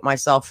myself and put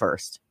myself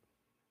first.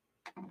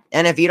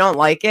 And if you don't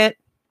like it,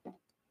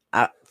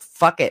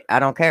 fuck it. I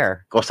don't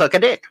care. Go suck a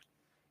dick.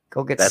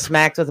 Go get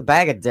smacked with a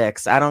bag of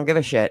dicks. I don't give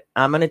a shit.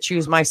 I'm going to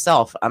choose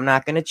myself. I'm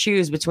not going to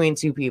choose between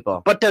two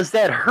people. But does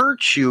that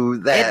hurt you?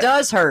 That it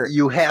does hurt.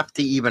 You have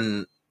to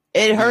even...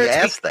 It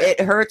hurts.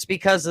 It hurts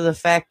because of the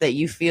fact that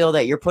you feel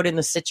that you're put in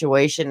the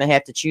situation to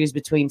have to choose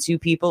between two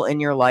people in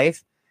your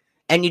life,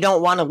 and you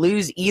don't want to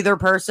lose either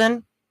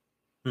person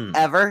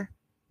ever.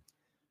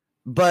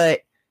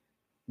 But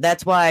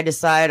that's why I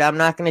decide I'm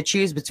not going to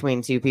choose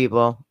between two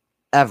people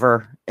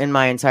ever in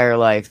my entire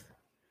life.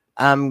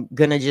 I'm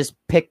going to just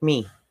pick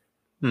me.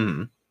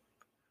 And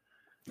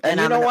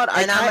you know what?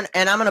 I'm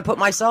going to put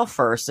myself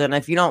first. And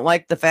if you don't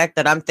like the fact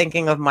that I'm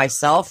thinking of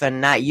myself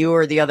and not you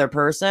or the other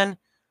person,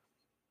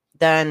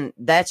 then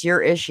that's your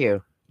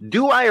issue.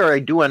 Do I or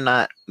do I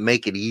not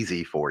make it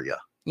easy for you?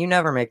 You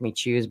never make me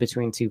choose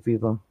between two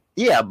people.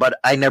 Yeah, but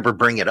I never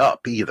bring it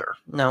up either.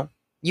 No.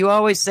 You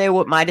always say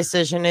what my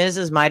decision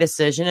is my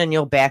decision, and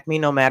you'll back me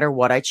no matter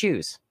what I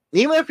choose.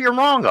 Even if you're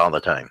wrong all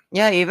the time.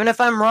 Yeah, even if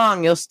I'm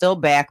wrong, you'll still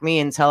back me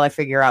until I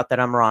figure out that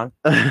I'm wrong.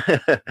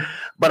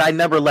 But I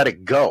never let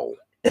it go.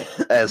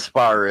 As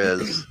far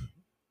as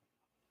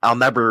I'll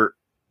never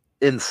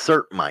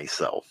insert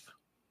myself.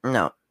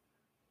 No.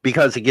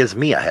 Because it gives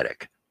me a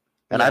headache.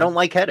 And I don't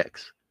like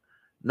headaches.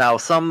 Now,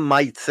 some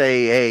might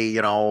say, hey,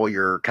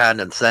 you're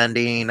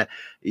condescending.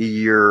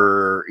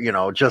 You're,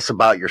 just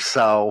about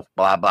yourself,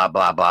 blah, blah,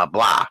 blah, blah,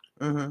 blah.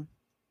 Mm-hmm.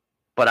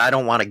 But I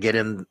don't want to get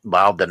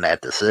involved in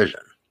that decision.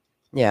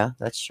 Yeah,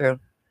 that's true.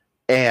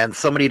 And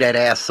somebody that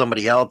asks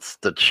somebody else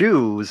to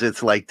choose,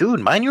 it's like, dude,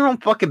 mind your own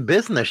fucking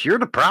business. You're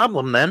the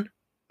problem then.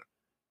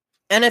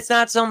 And it's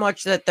not so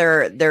much that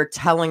they're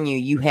telling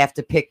you have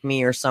to pick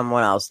me or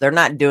someone else. They're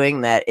not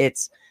doing that.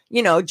 It's,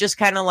 just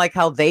kind of like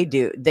how they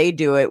do. They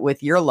do it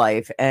with your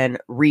life and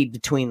read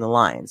between the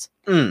lines.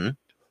 You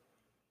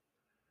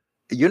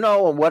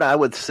know what I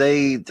would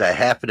say to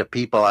half of the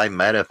people I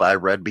met if I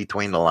read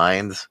between the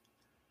lines?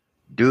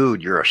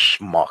 Dude, you're a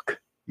schmuck.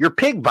 You're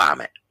pig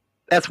vomit.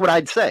 That's what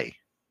I'd say.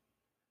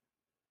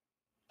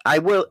 I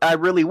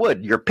really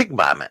would. You're pig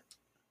vomit.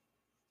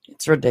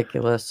 It's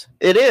ridiculous.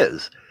 It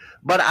is.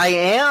 But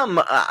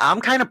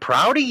I'm kind of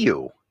proud of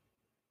you.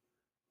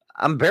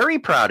 I'm very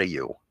proud of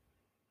you.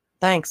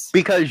 Thanks.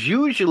 Because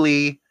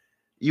usually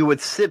you would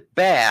sit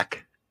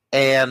back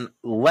and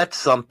let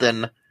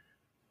something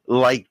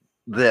like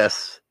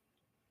this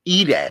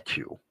eat at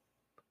you.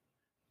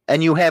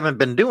 And you haven't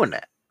been doing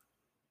that.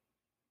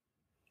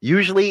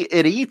 Usually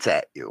it eats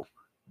at you.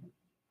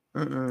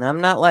 I'm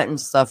not letting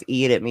stuff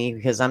eat at me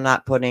because I'm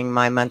not putting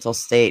my mental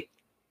state.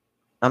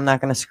 I'm not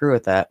going to screw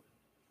with that.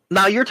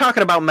 Now, you're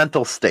talking about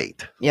mental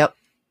state. Yep.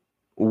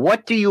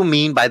 What do you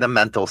mean by the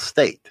mental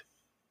state?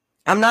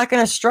 I'm not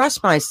going to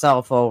stress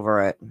myself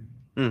over it.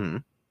 Mm-hmm.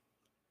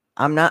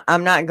 I'm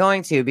not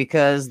going to,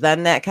 because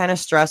then that kind of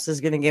stress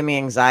is going to give me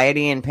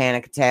anxiety and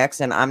panic attacks,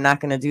 and I'm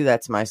not going to do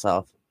that to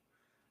myself.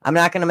 I'm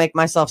not going to make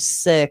myself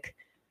sick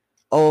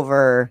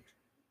over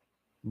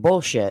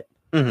bullshit.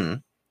 Mm-hmm.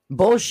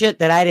 Bullshit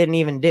that I didn't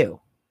even do.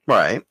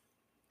 Right.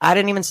 I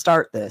didn't even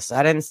start this.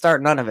 I didn't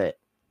start none of it.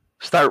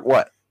 Start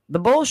what? The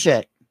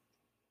bullshit.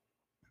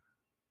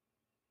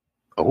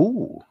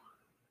 Oh.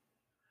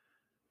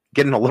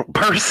 Getting a little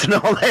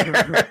personal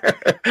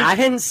there. I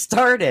didn't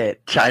start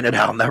it.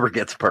 Chinatown never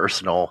gets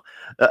personal.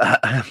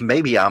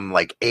 Maybe I'm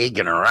like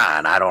egging her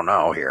on. I don't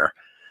know here.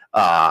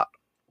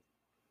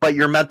 But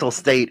your mental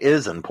state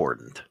is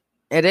important.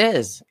 It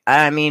is.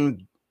 I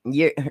mean,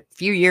 a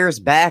few years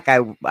back,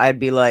 I'd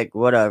be like,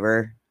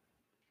 whatever,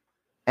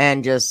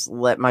 and just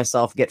let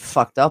myself get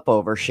fucked up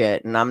over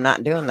shit. And I'm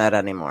not doing that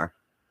anymore.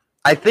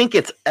 I think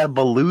it's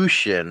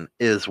evolution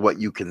is what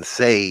you can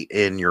say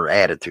in your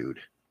attitude.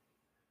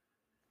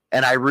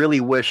 And I really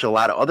wish a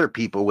lot of other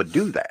people would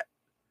do that.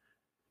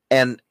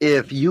 And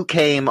if you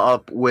came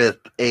up with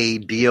a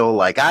deal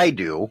like I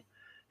do,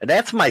 and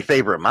that's my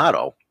favorite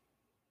motto,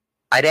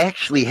 I'd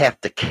actually have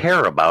to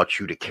care about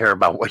you to care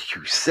about what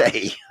you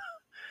say.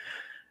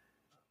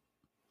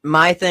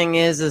 My thing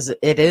is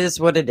it is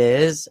what it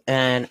is,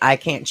 and I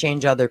can't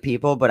change other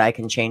people, but I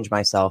can change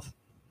myself.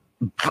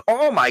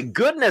 Oh my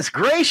goodness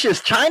gracious,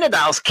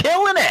 Chinatown's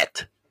killing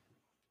it.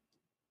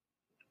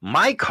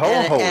 My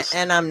co-host.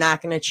 And I'm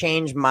not going to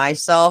change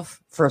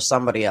myself for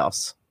somebody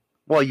else.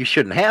 Well, you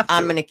shouldn't have to.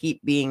 I'm going to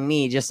keep being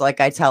me, just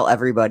like I tell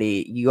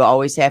everybody. You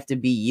always have to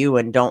be you,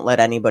 and don't let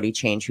anybody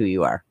change who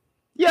you are.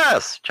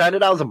 Yes,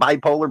 Chinatown's a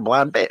bipolar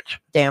blonde bitch.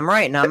 Damn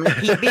right, and I'm going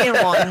to keep being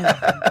one.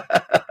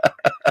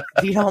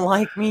 If you don't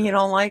like me, you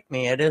don't like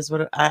me. It is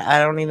what I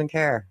don't even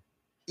care.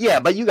 Yeah,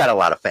 but you got a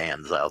lot of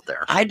fans out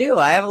there. I do.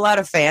 I have a lot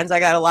of fans. I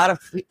got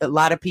a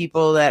lot of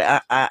people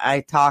that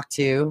I talk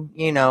to,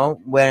 you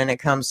know, when it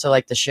comes to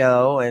like the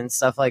show and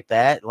stuff like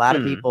that. A lot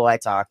of people I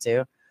talk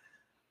to,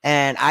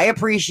 and I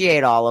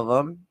appreciate all of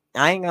them.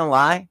 I ain't gonna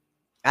lie.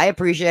 I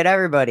appreciate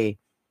everybody.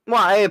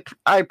 Well,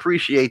 I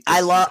appreciate the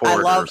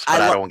supporters,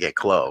 but I don't get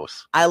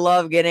close. I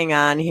love getting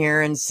on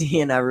here and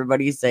seeing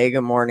everybody say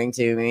good morning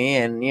to me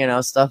and, you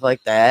know, stuff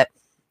like that.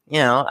 You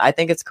know, I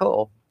think it's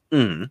cool.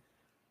 Mm.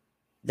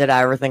 Did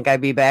I ever think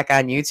I'd be back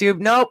on YouTube?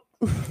 Nope.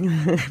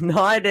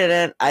 No, I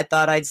didn't. I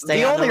thought I'd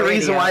stay on the radio. The only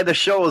reason why the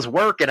show is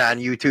working on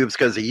YouTube is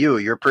because of you.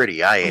 You're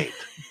pretty. I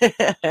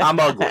ain't. I'm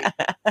ugly.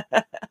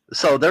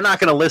 So they're not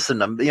going to listen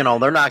to, you know,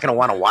 they're not going to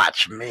want to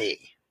watch me.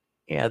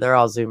 Yeah, they're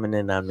all zooming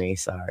in on me.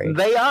 Sorry.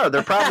 They are.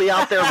 They're probably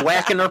out there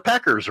whacking their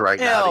peckers right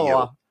now to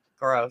you.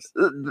 Gross.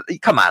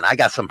 Come on, I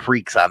got some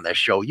freaks on this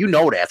show. You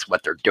know that's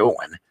what they're doing.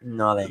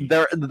 No,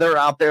 they're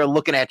out there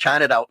looking at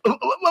Chinatown.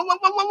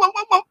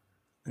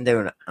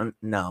 Dude,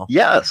 no.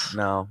 Yes.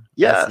 No.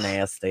 Yes. That's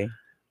nasty.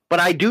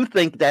 But I do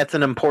think that's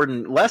an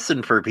important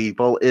lesson for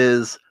people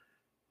is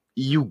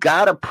you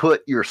got to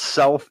put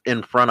yourself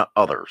in front of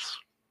others.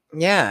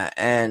 Yeah,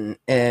 and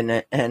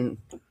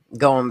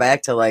going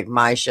back to like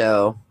my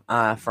show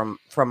from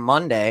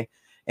Monday,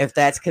 if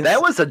that's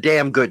that was a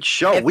damn good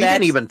show. We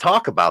didn't even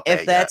talk about that.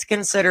 If that's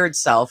considered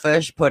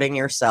selfish, putting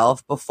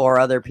yourself before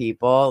other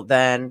people,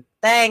 then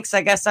thanks.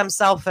 I guess I'm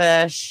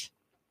selfish.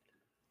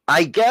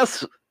 I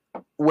guess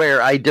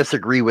where I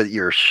disagree with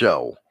your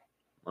show,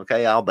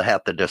 okay, I'll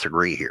have to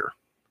disagree here.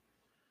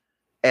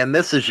 And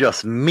this is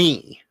just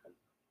me,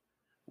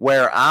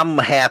 where I'm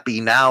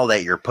happy now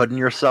that you're putting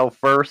yourself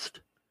first,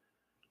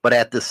 but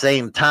at the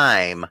same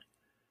time,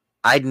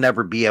 I'd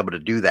never be able to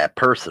do that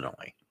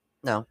personally.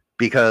 No.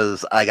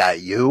 Because I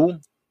got you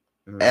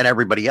and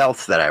everybody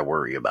else that I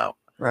worry about.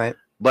 Right.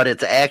 But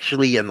it's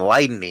actually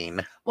enlightening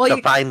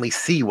to finally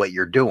see what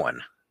you're doing.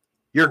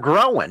 You're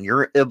growing,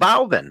 you're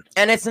evolving.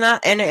 And it's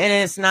not and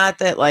it's not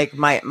that like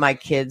my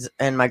kids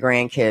and my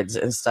grandkids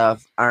and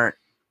stuff aren't,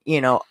 you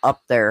know,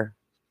 up there.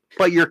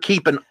 But you're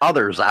keeping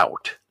others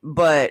out.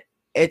 But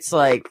it's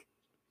like,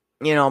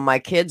 you know, my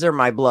kids are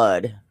my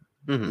blood.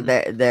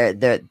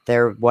 Mm-hmm.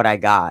 They're what I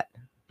got.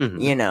 Mm-hmm.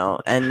 You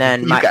know, and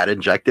then you got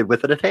injected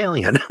with an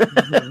Italian.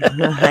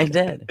 I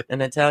did,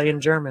 an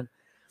Italian German.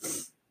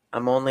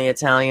 I'm only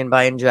Italian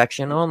by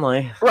injection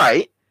only,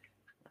 right?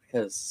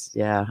 Because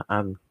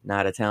I'm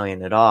not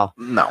Italian at all.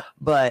 No,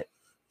 but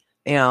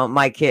you know,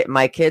 my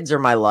kids are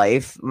my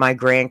life. My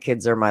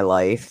grandkids are my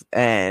life,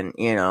 and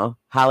you know,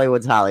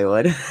 Hollywood's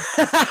Hollywood.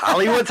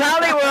 Hollywood's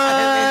Hollywood.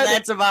 And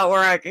that's about where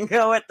I can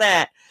go with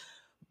that.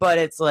 But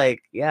it's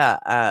like,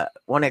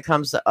 when it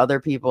comes to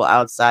other people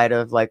outside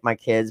of like my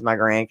kids, my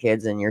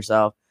grandkids, and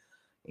yourself,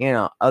 you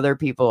know, other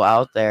people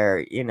out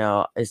there, you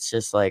know, it's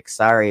just like,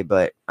 sorry,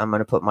 but I'm going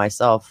to put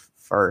myself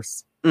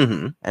first.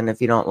 Mm-hmm. And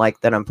if you don't like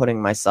that I'm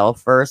putting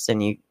myself first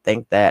and you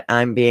think that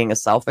I'm being a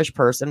selfish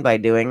person by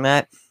doing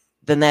that,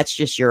 then that's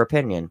just your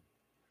opinion.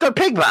 The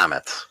pig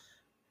vomits.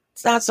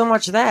 It's not so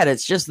much that.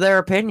 It's just their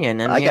opinion.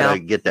 And I got to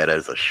get that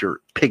as a shirt.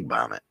 Pig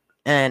vomit.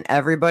 And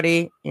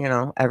everybody, you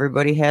know,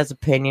 everybody has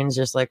opinions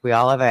just like we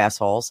all have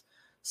assholes.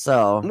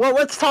 So, well,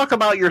 let's talk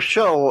about your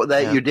show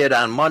that you did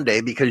on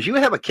Monday because you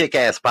have a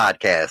kick-ass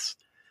podcast.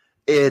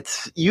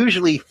 It's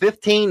usually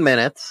 15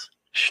 minutes,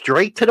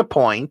 straight to the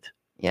point.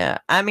 Yeah.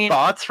 I mean,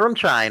 thoughts from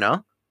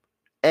China.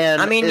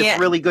 And I mean, it's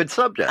really good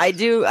subject. I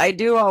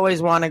do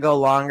always want to go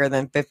longer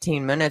than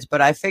 15 minutes,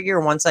 but I figure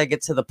once I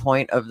get to the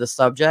point of the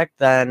subject,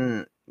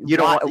 then You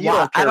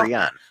don't carry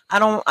on. I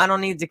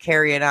don't need to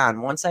carry it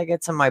on. Once I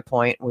get to my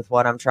point with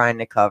what I'm trying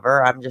to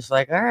cover, I'm just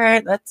like, all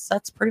right,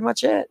 that's pretty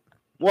much it.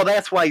 Well,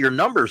 that's why your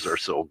numbers are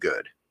so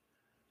good.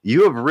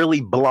 You have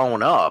really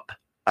blown up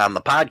on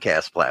the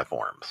podcast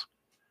platforms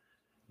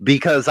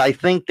because I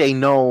think they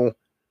know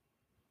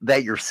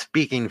that you're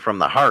speaking from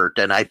the heart.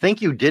 And I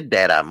think you did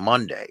that on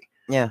Monday.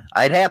 Yeah.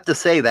 I'd have to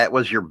say that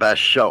was your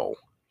best show.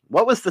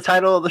 What was the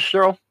title of the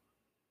show?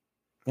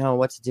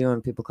 What to do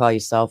when people call you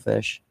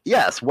selfish.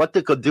 Yes, what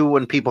to do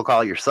when people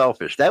call you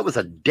selfish. That was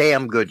a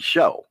damn good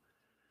show.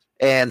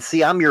 And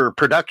see, I'm your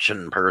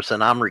production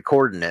person. I'm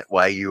recording it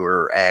while you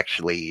were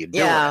actually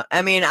doing it.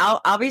 I mean,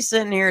 I'll be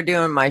sitting here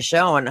doing my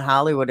show, and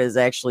Hollywood is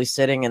actually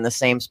sitting in the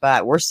same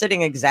spot. We're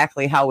sitting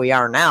exactly how we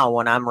are now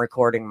when I'm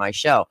recording my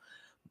show.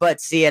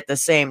 But see, at the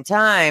same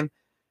time,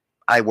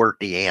 I work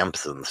the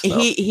amps and stuff.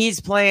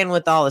 He's playing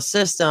with all the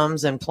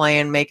systems and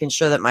making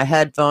sure that my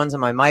headphones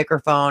and my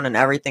microphone and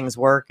everything's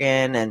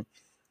working. And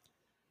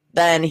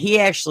then he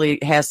actually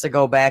has to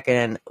go back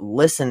and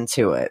listen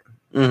to it.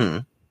 Mm-hmm.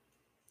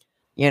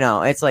 You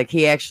know, it's like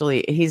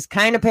he's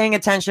kind of paying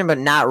attention, but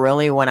not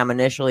really when I'm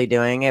initially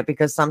doing it,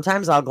 because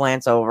sometimes I'll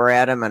glance over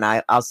at him and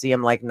I'll see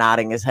him like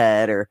nodding his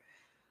head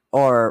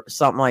or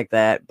something like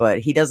that. But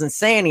he doesn't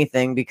say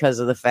anything because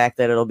of the fact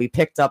that it'll be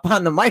picked up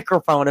on the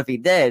microphone if he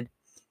did.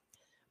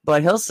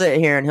 But he'll sit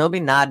here and he'll be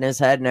nodding his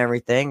head and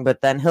everything.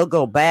 But then he'll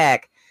go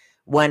back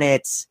when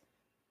it's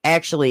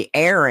actually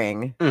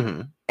airing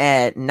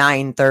at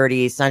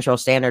 9:30 Central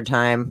Standard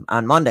Time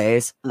on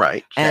Mondays.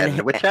 Right.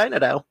 And with China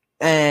now.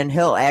 And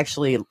he'll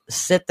actually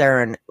sit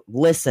there and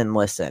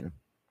listen.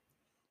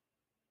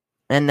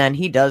 And then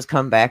he does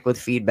come back with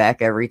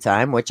feedback every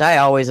time, which I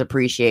always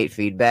appreciate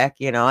feedback.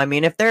 You know, I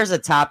mean, if there's a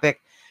topic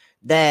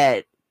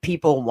that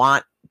people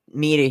want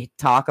me to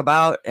talk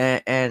about,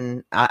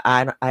 and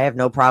I have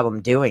no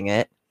problem doing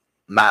it.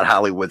 Not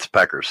Hollywood's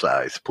pecker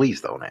size.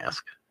 Please don't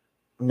ask.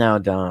 No,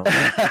 don't.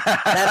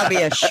 That'll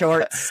be a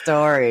short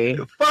story.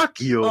 Fuck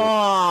you.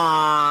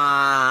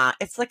 Aww,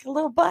 it's like a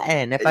little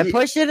button. If I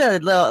push it, a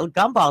little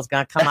gumball's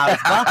gonna come out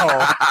its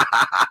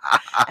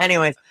butthole.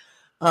 Anyways,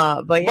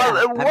 but yeah.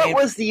 Well, what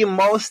was the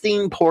most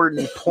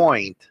important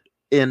point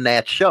in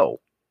that show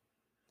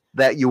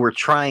that you were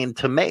trying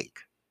to make?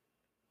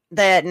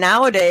 That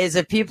nowadays,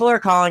 if people are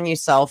calling you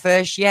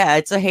selfish, yeah,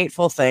 it's a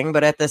hateful thing,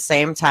 but at the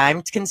same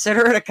time,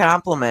 consider it a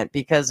compliment,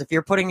 because if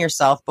you're putting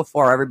yourself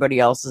before everybody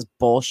else's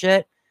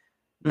bullshit,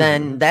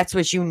 then that's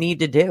what you need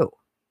to do.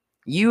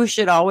 You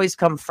should always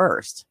come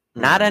first,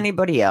 not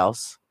anybody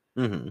else.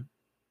 You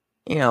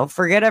know,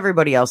 forget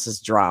everybody else's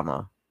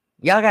drama.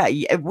 We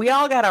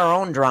all got our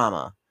own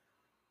drama.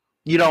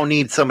 You don't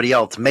need somebody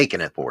else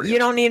making it for you. You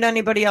don't need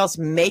anybody else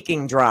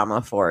making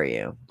drama for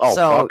you. Oh,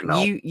 so fuck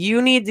no.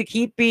 You need to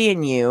keep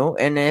being you.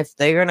 And if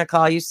they're going to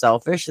call you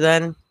selfish,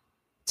 then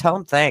tell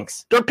them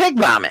thanks. They're pig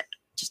vomit.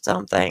 Just tell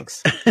them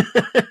thanks.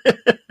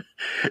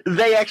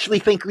 They actually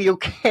think you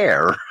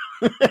care.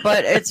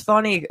 But it's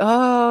funny.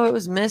 Oh, it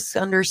was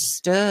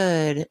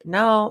misunderstood.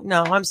 No,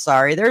 I'm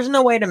sorry. There's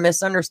no way to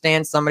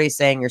misunderstand somebody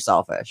saying you're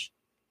selfish.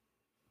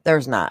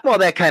 There's not. Well,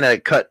 that kind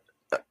of cut,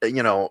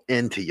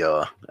 into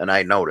you, and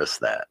I noticed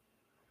that.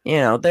 You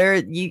know,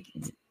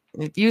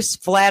 if you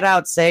flat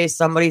out say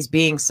somebody's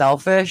being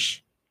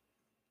selfish,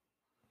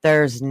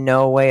 there's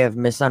no way of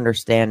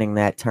misunderstanding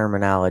that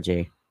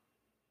terminology.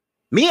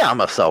 Me,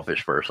 I'm a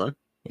selfish person.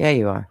 Yeah,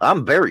 you are.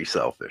 I'm very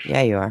selfish.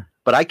 Yeah, you are.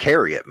 But I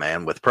carry it,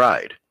 man, with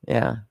pride.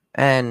 Yeah.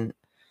 And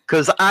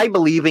because I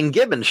believe in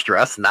giving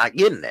stress, not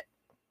getting it.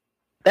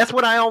 That's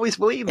what I always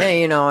believe in. Yeah,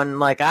 you know, and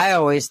like I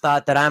always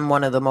thought that I'm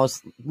one of the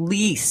most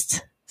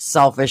least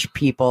selfish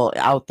people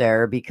out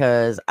there,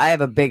 because I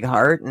have a big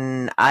heart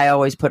and I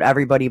always put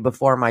everybody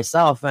before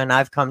myself. And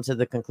I've come to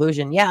the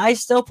conclusion, yeah, I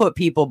still put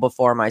people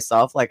before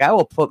myself. Like I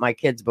will put my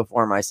kids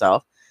before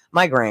myself,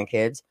 my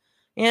grandkids.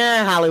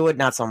 Yeah, Hollywood,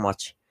 not so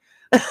much.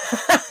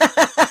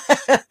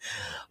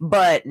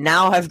 But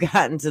now I've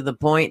gotten to the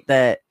point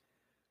that,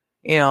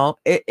 you know,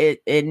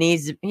 it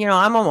needs, you know,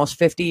 I'm almost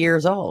 50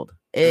 years old.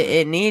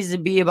 It needs to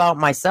be about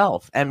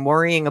myself and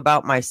worrying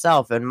about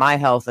myself and my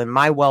health and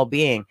my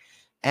well-being.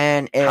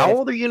 And how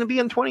old are you going to be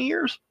in 20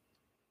 years?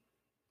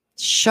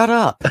 Shut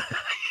up.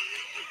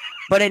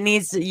 But it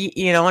needs to,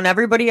 you know, and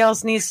everybody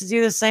else needs to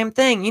do the same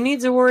thing. You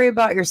need to worry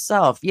about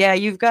yourself. Yeah,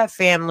 you've got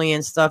family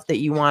and stuff that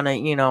you want to,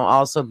 you know,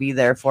 also be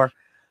there for.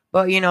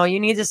 But, you know, you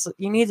need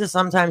to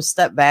sometimes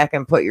step back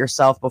and put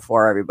yourself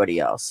before everybody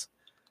else.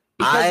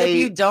 Because if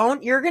you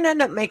don't, you're going to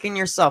end up making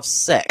yourself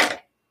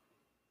sick.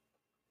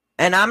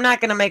 And I'm not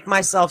going to make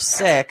myself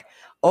sick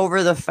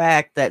over the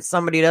fact that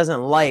somebody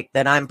doesn't like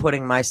that I'm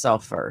putting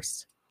myself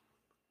first.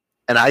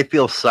 And I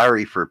feel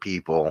sorry for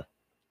people,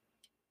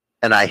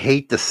 and I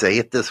hate to say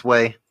it this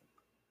way,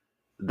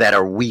 that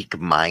are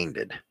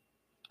weak-minded.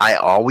 I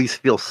always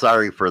feel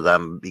sorry for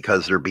them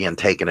because they're being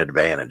taken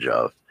advantage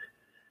of.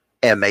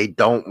 And they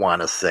don't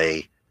want to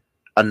say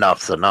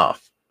enough's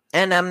enough.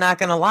 And I'm not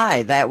going to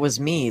lie. That was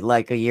me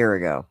like a year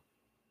ago.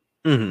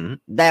 Mm-hmm.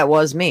 That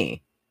was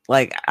me.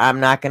 Like I'm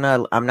not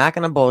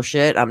gonna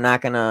bullshit. I'm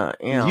not gonna,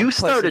 You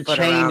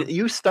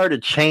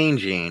started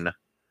changing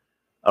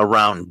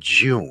around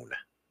June.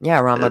 Yeah,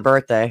 around my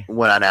birthday.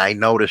 When I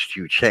noticed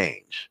you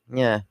change.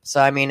 Yeah. So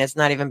I mean, it's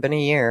not even been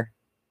a year.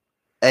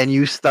 And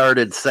you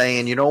started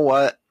saying, you know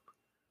what?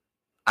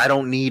 I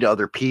don't need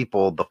other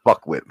people to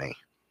fuck with me.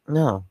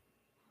 No.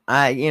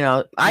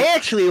 I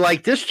actually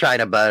like this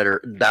China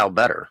Doll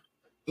better.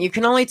 You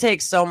can only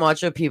take so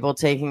much of people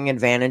taking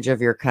advantage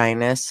of your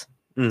kindness,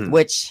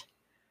 which,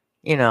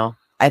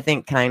 I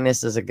think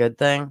kindness is a good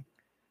thing.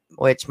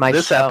 Which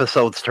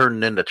episode's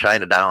turning into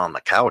China Doll on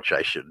the couch.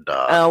 I should.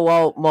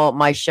 Well,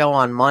 my show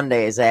on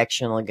Monday is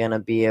actually going to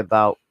be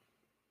about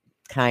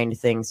kind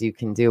things you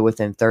can do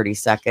within 30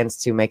 seconds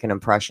to make an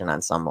impression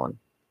on someone.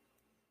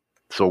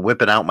 So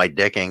whipping out my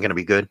dick ain't going to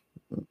be good?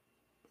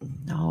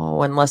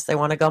 No, unless they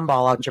want a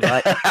gumball out your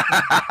butt.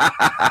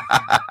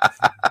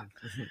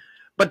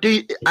 But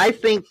I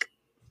think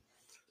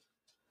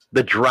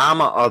the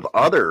drama of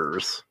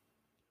others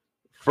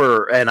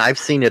and I've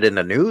seen it in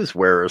the news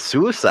where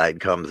suicide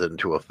comes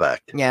into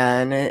effect. Yeah,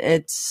 and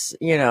it's,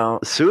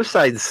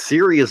 suicide's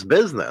serious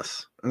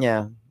business.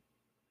 Yeah.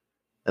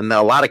 And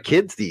a lot of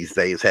kids these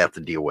days have to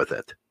deal with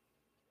it.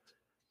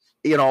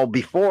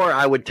 Before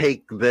I would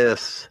take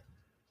this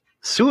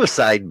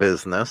suicide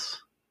business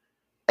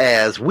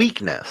as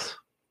weakness.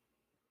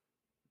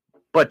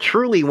 But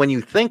truly, when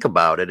you think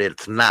about it,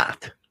 it's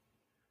not.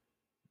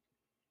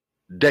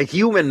 The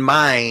human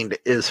mind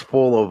is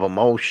full of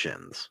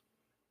emotions.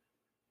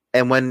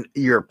 And when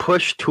you're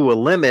pushed to a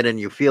limit and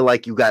you feel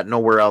like you got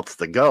nowhere else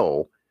to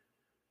go,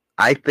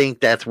 I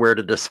think that's where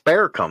the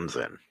despair comes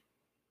in.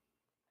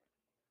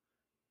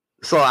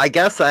 So I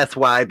guess that's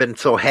why I've been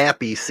so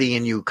happy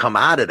seeing you come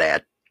out of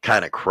that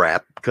kind of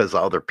crap because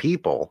of other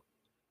people.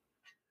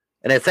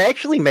 And it's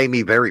actually made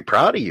me very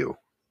proud of you.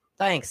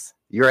 Thanks.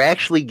 You're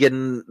actually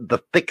getting the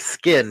thick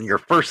skin, your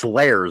first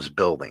layers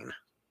building.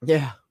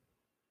 Yeah.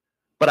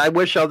 But I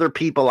wish other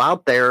people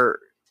out there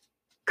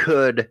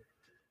could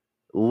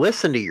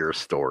listen to your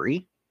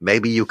story.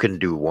 Maybe you can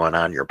do one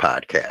on your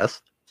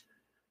podcast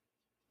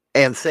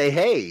and say,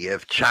 hey,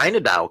 if China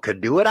Doll could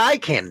do it, I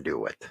can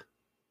do it.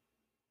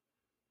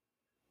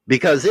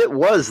 Because it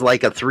was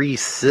like a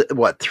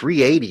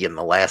 380 in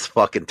the last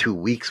fucking 2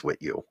 weeks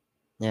with you.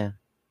 Yeah.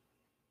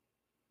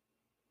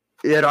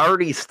 It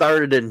already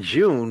started in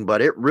June,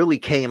 but it really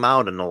came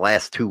out in the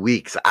last 2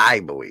 weeks, I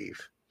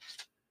believe.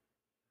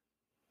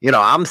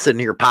 I'm sitting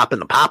here popping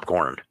the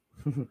popcorn.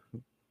 Am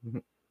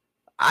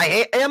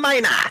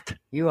I not?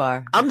 You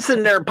are. I'm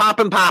sitting there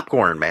popping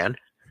popcorn, man.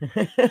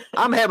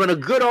 I'm having a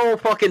good old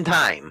fucking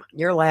time.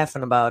 You're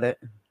laughing about it.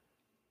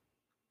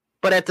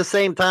 But at the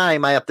same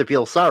time, I have to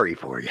feel sorry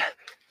for you.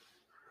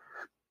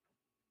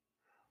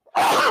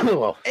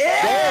 Oh,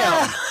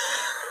 damn.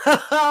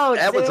 Oh,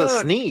 that dude. Was a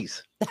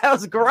sneeze. That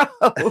was gross.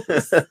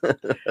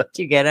 Did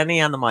you get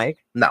any on the mic?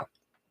 No.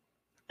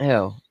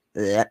 Ew.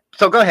 Yeah.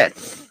 So go ahead.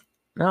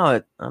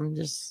 No, I'm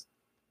just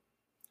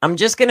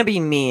going to be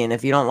mean.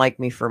 If you don't like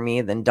me for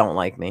me, then don't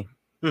like me.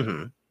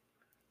 Mm-hmm.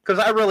 Because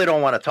I really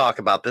don't want to talk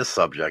about this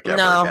subject ever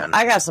again.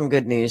 I got some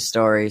good news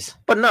stories.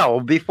 But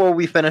no, before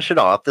we finish it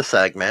off, the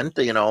segment,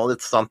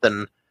 it's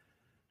something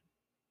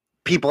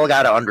people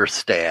got to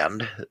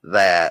understand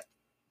that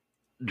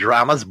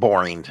drama's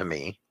boring to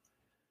me.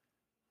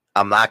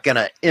 I'm not going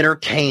to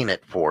entertain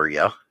it for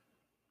you.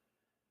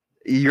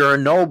 You're a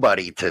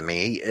nobody to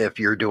me if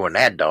you're doing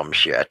that dumb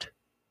shit.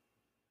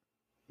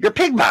 You're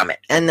pig vomit.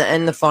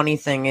 And the funny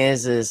thing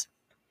is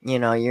you're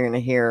going to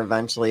hear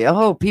eventually,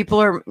 oh,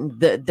 people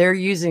they're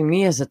using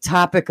me as a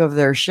topic of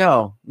their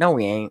show. No,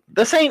 we ain't.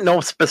 This ain't no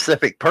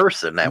specific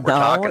person that we're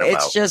talking about.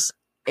 It's just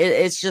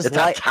it's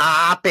a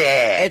topic.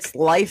 It's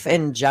life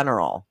in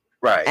general.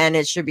 Right. And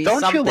it should be Don't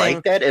something. You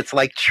like that? It's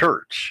like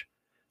church.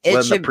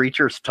 When the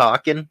preacher's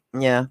talking,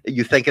 yeah,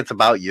 you think it's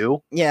about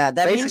you. Yeah,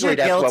 that means you're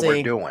guilty. That's what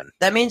we're doing.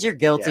 That means you're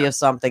guilty of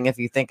something if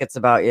you think it's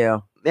about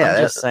you. Yeah,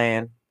 I'm just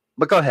saying.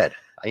 But go ahead.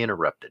 I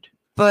interrupted.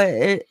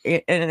 But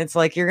and it's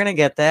like you're gonna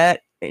get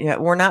that.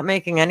 We're not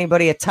making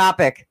anybody a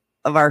topic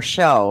of our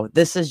show.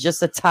 This is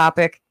just a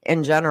topic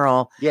in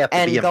general. Yeah,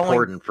 to be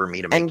important for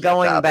me to make. And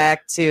going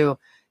back to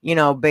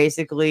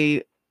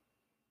basically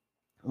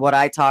what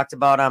I talked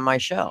about on my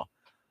show.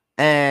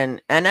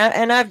 And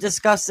I've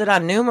discussed it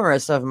on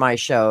numerous of my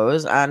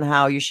shows on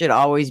how you should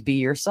always be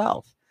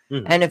yourself.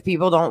 Mm-hmm. And if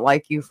people don't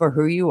like you for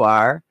who you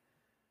are,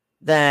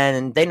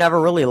 then they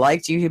never really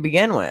liked you to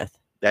begin with.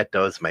 That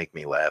does make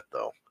me laugh,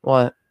 though.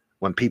 What?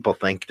 When people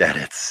think that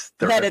it's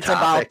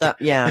about that,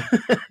 yeah.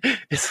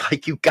 It's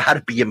like you got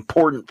to be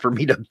important for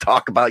me to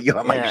talk about you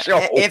on my show.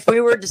 If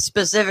we were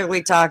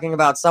specifically talking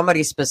about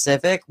somebody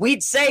specific,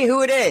 we'd say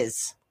who it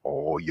is.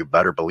 Oh, you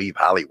better believe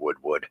Hollywood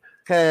would.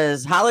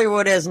 Because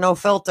Hollywood has no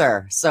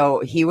filter, so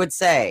he would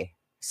say.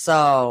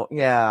 So,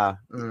 yeah.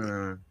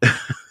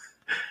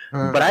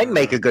 But I'd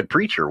make a good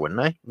preacher, wouldn't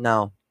I?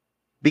 No.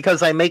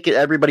 Because I make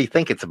everybody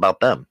think it's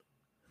about them.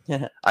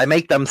 I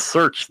make them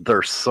search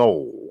their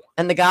soul.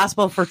 And the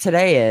gospel for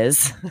today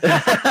is...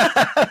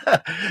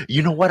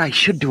 You know what? I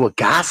should do a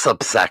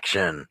gossip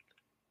section.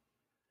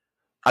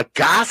 a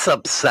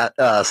gossip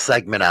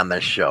segment on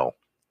this show.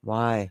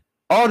 Why?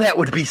 Oh, that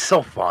would be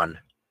so fun.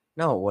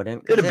 No, it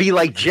wouldn't. It'd be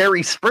like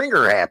Jerry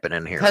Springer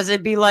happening here. Because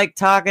it'd be like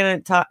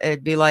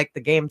it'd be like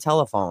the game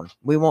telephone.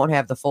 We won't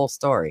have the full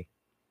story.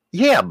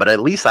 Yeah, but at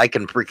least I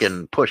can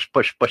freaking push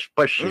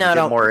and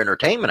get more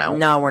entertainment out.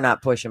 No, we're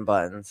not pushing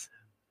buttons.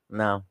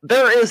 No.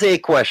 There is a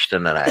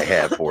question that I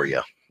have for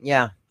you.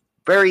 Yeah.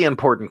 Very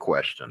important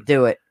question.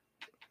 Do it.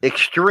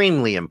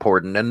 Extremely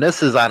important. And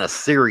this is on a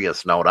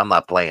serious note. I'm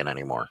not playing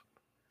anymore.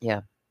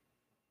 Yeah.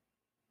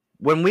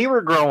 When we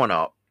were growing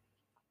up,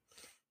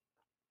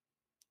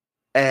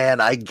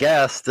 and I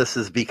guess this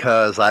is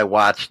because I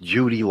watched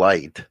Judith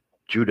Light,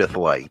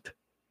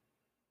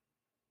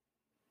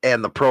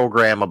 and the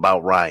program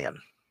about Ryan.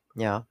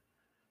 Yeah.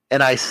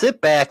 And I sit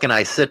back and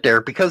I sit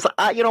there because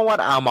you know what?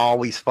 I'm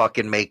always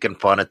fucking making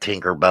fun of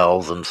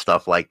Tinkerbells and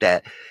stuff like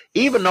that.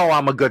 Even though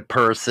I'm a good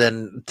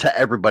person to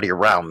everybody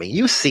around me.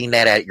 You've seen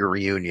that at your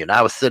reunion.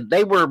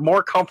 They were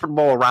more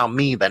comfortable around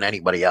me than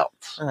anybody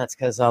else. And that's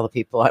because all the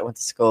people I went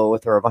to school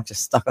with were a bunch of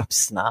stuck-up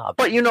snobs.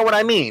 But you know what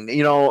I mean?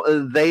 You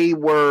know, they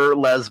were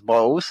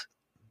lesbos.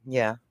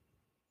 Yeah.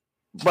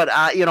 But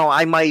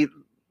I might,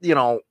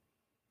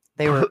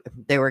 They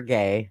were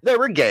gay. They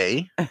were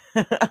gay.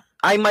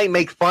 I might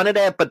make fun of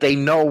that, but they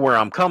know where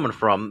I'm coming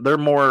from.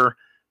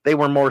 They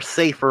were more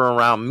safer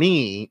around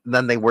me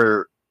than they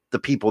were the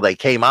people they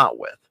came out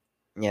with.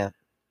 Yeah.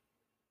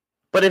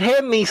 But it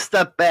had me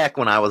step back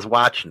when I was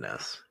watching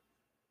this.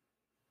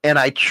 And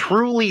I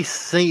truly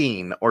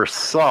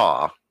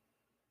saw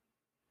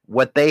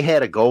what they had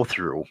to go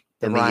through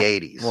in the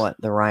 80s. What?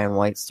 The Ryan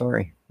White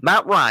story?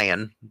 Not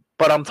Ryan,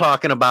 but I'm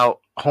talking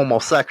about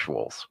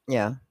homosexuals.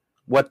 Yeah.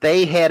 What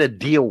they had to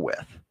deal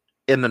with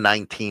in the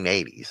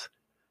 1980s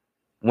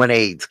when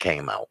AIDS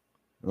came out.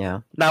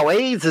 Yeah. Now,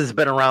 AIDS has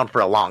been around for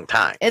a long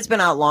time. It's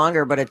been out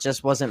longer, but it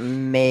just wasn't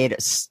made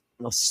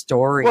a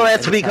story. Well,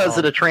 that's because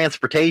of the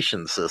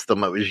transportation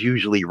system. It was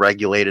usually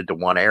regulated to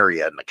one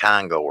area in the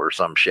Congo or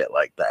some shit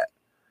like that.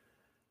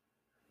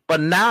 But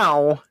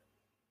now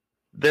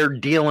they're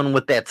dealing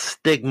with that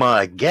stigma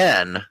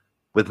again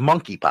with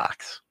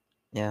monkeypox.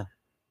 Yeah.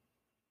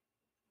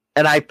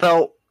 And I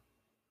felt,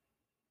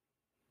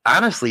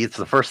 honestly, it's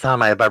the first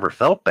time I've ever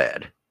felt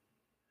bad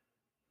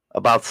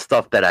about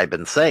stuff that I've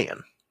been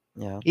saying.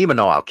 Yeah. Even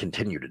though I'll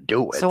continue to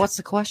do it. So what's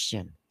the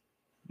question?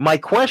 My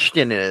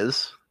question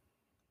is,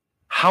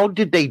 how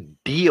did they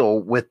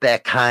deal with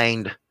that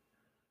kind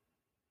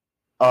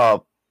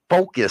of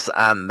focus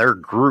on their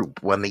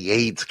group when the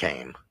AIDS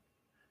came?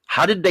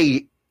 How did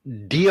they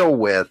deal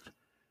with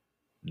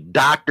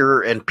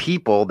doctor and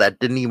people that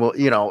didn't even,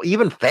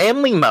 even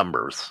family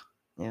members?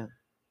 Yeah.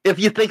 If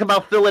you think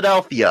about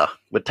Philadelphia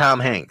with Tom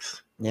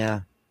Hanks.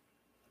 Yeah.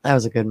 That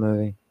was a good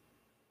movie.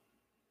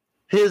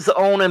 His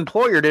own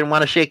employer didn't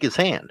want to shake his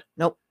hand.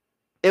 Nope.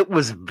 It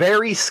was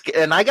very,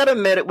 and I got to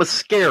admit, it was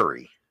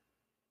scary.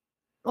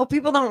 Well,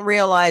 people don't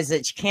realize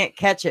that you can't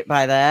catch it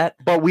by that.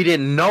 But we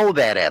didn't know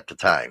that at the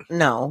time.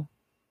 No.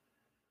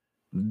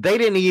 They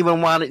didn't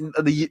even want it,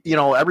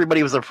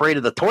 everybody was afraid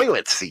of the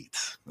toilet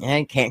seats. Yeah,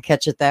 you can't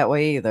catch it that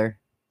way either.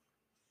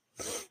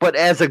 But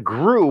as a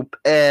group,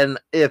 and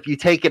if you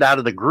take it out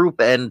of the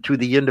group and to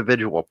the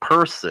individual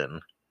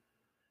person,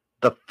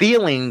 the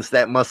feelings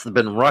that must have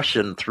been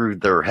rushing through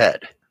their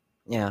head.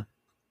 Yeah.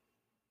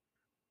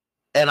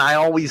 And I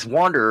always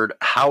wondered,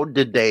 how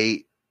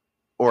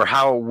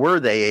were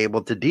they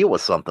able to deal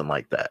with something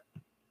like that?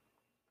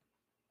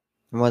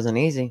 It wasn't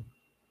easy.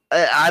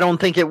 I don't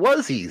think it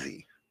was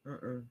easy.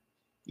 Mm-mm.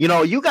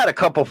 You got a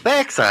couple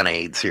facts on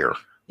AIDS here.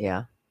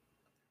 Yeah.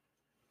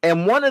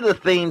 And one of the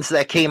things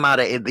that came out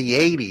of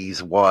the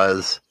 80s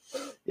was,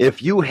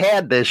 if you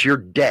had this, you're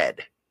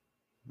dead.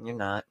 You're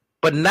not.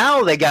 But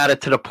now they got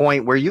it to the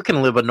point where you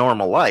can live a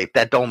normal life.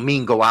 That don't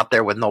mean go out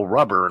there with no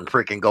rubber and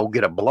freaking go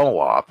get a blow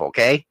off,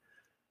 okay?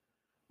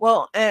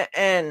 Well,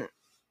 and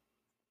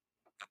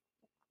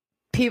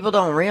people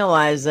don't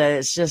realize that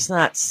it's just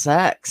not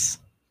sex.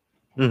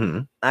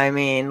 Mm-hmm. I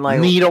mean, like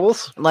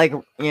needles, like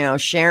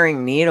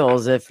sharing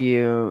needles if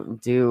you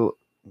do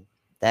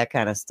that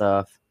kind of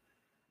stuff.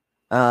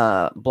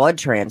 Blood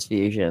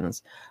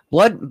transfusions,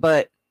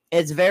 but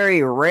it's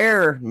very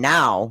rare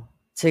now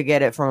to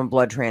get it from a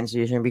blood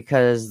transfusion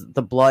because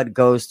the blood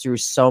goes through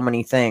so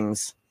many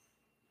things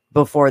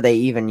before they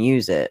even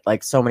use it,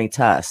 like so many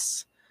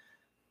tests.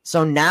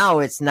 So now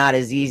it's not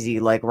as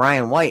easy. Like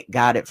Ryan White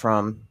got it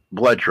from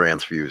blood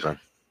transfusion.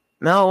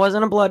 No, it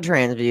wasn't a blood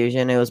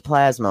transfusion. It was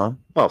plasma.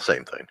 Well,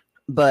 same thing.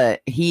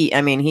 But he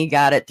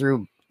got it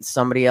through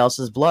somebody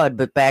else's blood.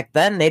 But back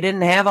then, they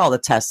didn't have all the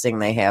testing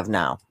they have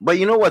now. But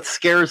you know what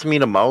scares me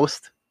the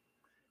most?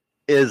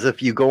 Is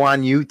if you go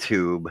on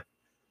YouTube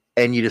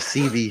and you just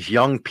see these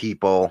young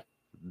people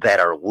that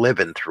are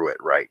living through it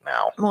right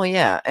now. Well,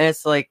 yeah. And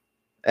it's like...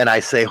 And I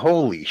say,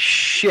 holy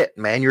shit,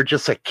 man, you're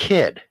just a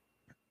kid.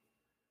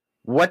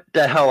 What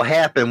the hell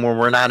happened when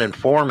we're not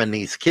informing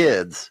these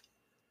kids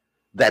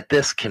that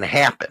this can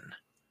happen?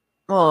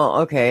 Well,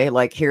 okay,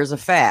 like here's a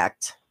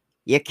fact.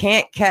 You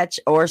can't catch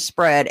or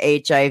spread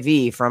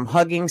HIV from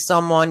hugging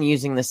someone,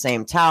 using the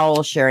same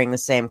towel, sharing the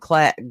same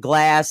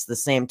glass, the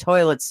same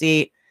toilet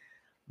seat,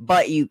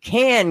 but you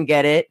can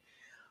get it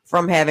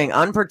from having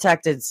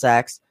unprotected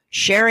sex,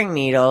 sharing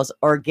needles,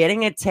 or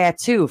getting a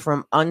tattoo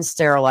from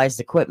unsterilized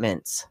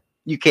equipment.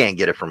 You can't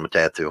get it from a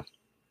tattoo.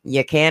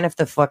 You can if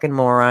the fucking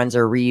morons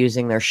are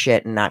reusing their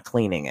shit and not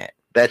cleaning it.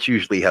 That's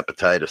usually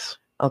hepatitis.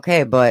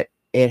 Okay, but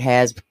it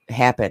has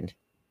happened.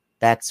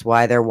 That's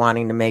why they're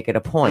wanting to make it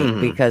a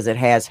point, because it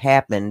has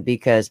happened,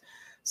 because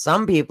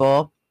some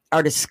people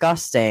are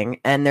disgusting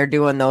and they're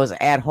doing those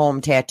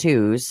at-home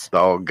tattoos.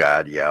 Oh,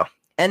 God, yeah.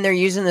 And they're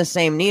using the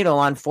same needle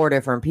on 4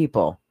 different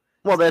people.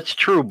 Well, that's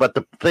true, but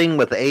the thing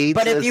with AIDS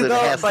is it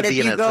has to be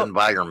in its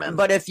environment.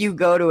 But if you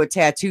go to a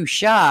tattoo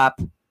shop,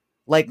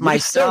 like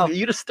myself...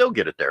 You just still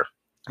get it there.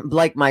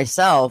 Like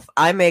myself,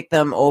 I make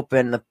them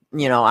open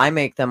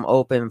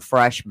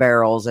fresh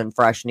barrels and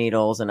fresh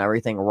needles and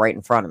everything right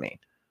in front of me.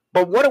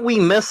 But what are we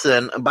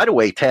missing? By the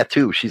way,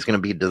 tattoo, she's going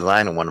to be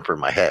designing one for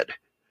my head.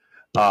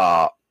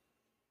 What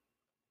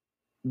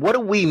are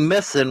we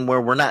missing where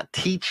we're not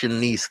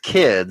teaching these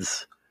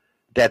kids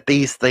that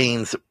these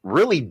things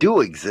really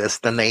do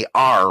exist and they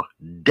are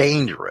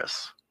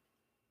dangerous?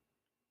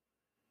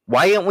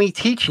 Why aren't we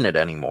teaching it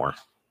anymore?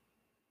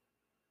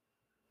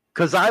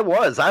 Because I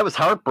was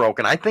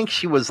heartbroken. I think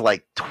she was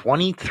like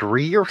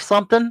 23 or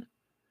something.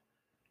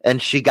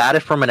 And she got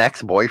it from an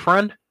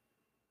ex-boyfriend.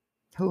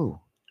 Who?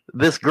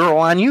 This girl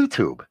on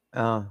YouTube.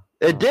 Oh.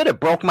 It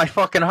broke my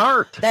fucking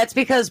heart. That's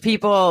because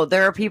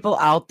there are people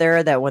out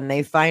there that when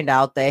they find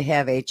out they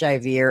have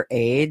HIV or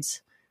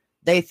AIDS,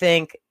 they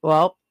think,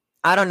 well,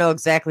 I don't know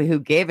exactly who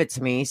gave it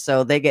to me.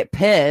 So they get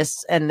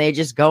pissed and they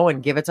just go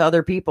and give it to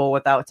other people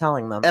without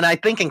telling them. And I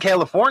think in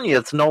California,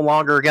 it's no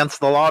longer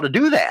against the law to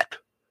do that.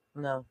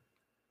 No.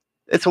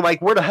 It's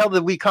like, where the hell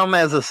did we come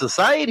as a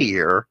society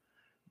here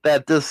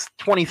that this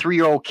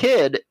 23-year-old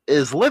kid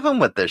is living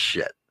with this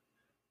shit?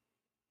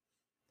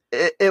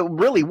 It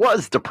really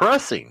was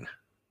depressing.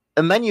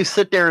 And then you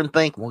sit there and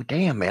think, well,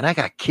 damn, man, I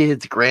got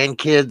kids,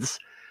 grandkids.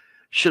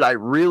 Should I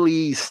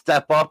really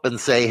step up and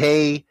say,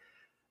 hey,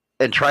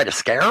 and try to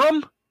scare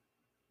them?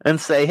 And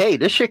say, hey,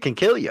 this shit can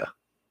kill you.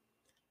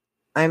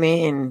 I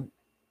mean,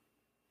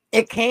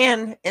 it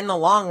can in the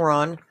long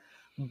run,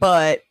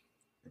 but,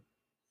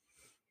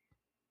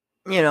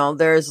 you know,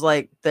 there's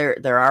like,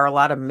 there are a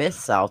lot of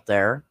myths out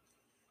there.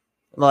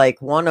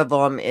 Like, one of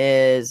them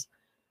is,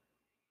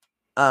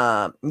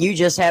 you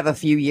just have a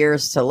few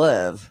years to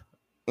live.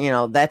 You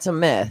know, that's a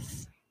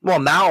myth. Well,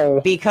 now,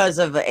 because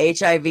of the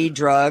HIV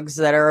drugs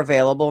that are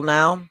available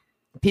now,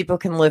 people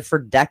can live for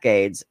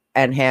decades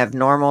and have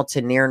normal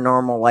to near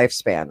normal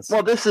lifespans.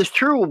 Well, this is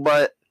true,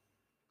 but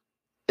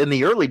in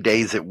the early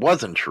days, it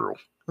wasn't true.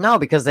 No,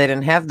 because they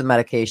didn't have the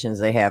medications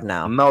they have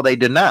now. No, they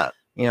did not.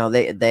 You know,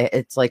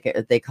 it's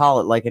like they call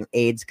it like an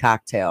AIDS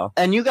cocktail.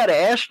 And you got to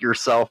ask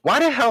yourself, why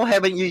the hell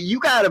haven't you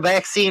got a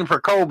vaccine for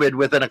COVID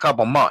within a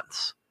couple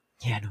months?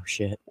 Yeah, no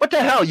shit. What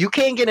the hell? You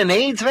can't get an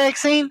AIDS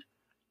vaccine?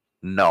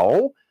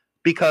 No,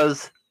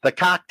 because the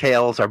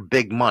cocktails are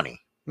big money.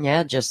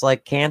 Yeah, just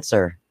like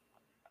cancer.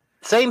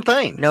 Same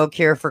thing. No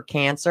cure for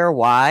cancer.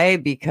 Why?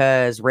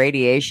 Because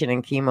radiation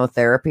and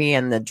chemotherapy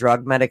and the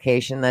drug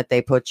medication that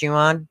they put you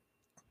on,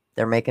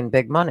 they're making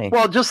big money.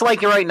 Well, just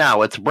like right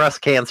now, it's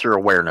Breast Cancer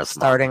Awareness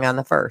starting month. On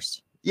the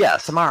 1st.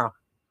 Yes. Tomorrow.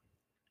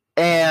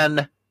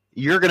 And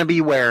you're going to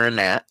be wearing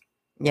that.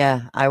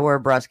 Yeah, I wear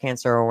breast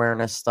cancer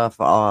awareness stuff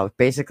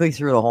basically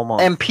through the whole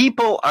month. And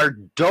people are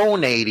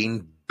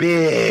donating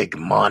big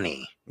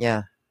money.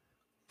 Yeah.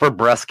 For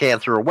Breast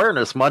Cancer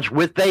Awareness Month,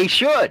 which they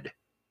should.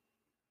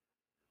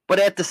 But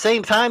at the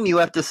same time, you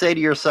have to say to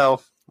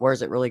yourself,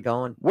 where's it really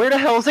going? Where the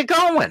hell is it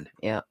going?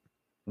 Yeah.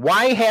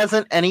 Why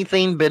hasn't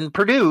anything been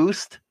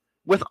produced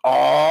with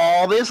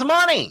all this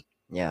money?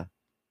 Yeah.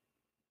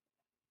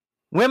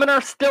 Women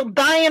are still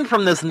dying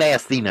from this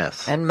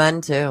nastiness. And men,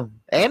 too.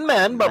 And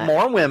men, but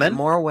more women.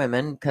 More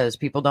women, because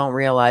people don't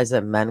realize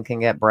that men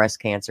can get breast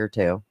cancer,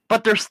 too.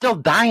 But they're still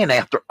dying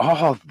after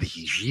all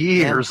these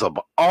years of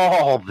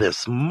all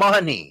this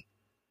money.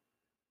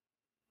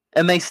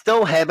 And they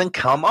still haven't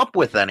come up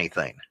with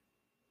anything.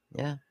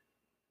 Yeah.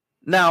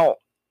 Now,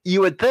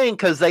 you would think,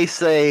 because they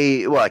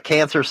say,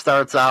 cancer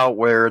starts out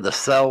where the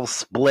cells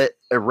split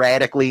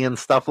erratically and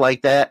stuff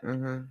like that.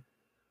 Mm-hmm.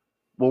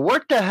 Well,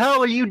 what the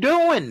hell are you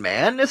doing,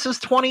 man? This is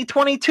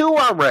 2022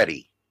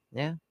 already.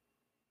 Yeah.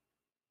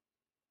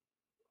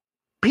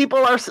 People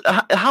are...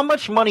 How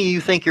much money do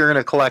you think you're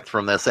going to collect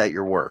from this at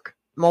your work?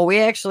 Well, we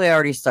actually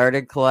already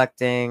started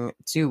collecting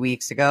 2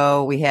 weeks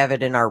ago. We have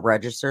it in our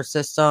register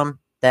system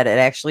that it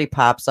actually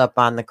pops up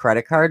on the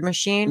credit card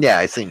machine. Yeah,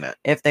 I seen that.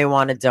 If they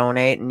want to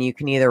donate, and you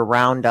can either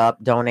round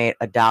up, donate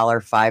 $1,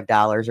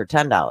 $5, or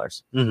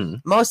 $10. Mm-hmm.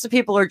 Most of the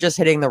people are just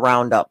hitting the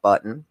round up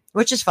button,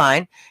 which is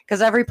fine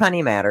because every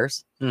penny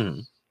matters.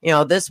 Mm-hmm. You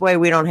know, this way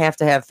we don't have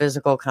to have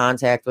physical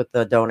contact with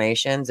the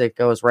donations. It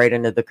goes right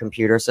into the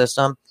computer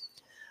system.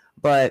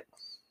 But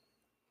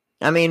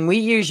I mean, we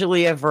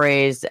usually have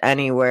raised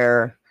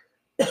anywhere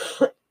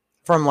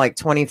from like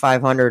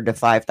 $2,500 to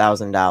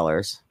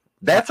 $5,000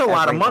 That's a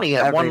lot of money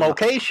at one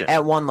location.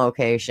 At one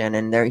location,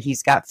 and there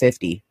he's got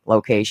 50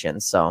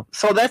 locations. So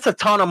that's a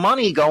ton of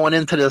money going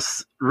into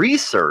this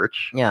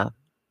research. Yeah.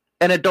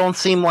 And it don't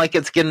seem like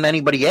it's getting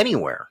anybody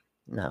anywhere.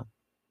 No.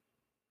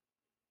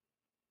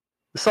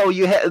 So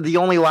the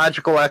only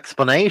logical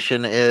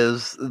explanation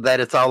is that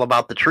it's all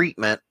about the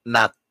treatment,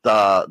 not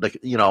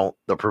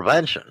the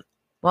prevention.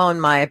 Well, in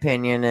my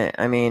opinion,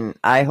 I mean,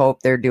 I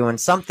hope they're doing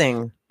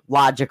something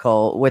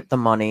logical with the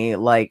money,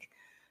 like,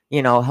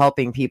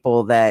 helping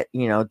people that,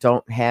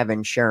 don't have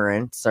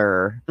insurance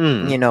or,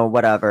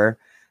 whatever,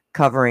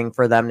 covering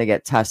for them to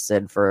get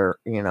tested for,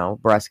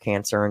 breast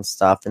cancer and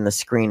stuff and the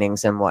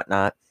screenings and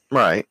whatnot.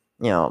 Right.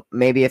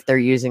 Maybe if they're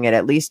using it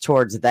at least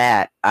towards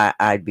that,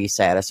 I'd be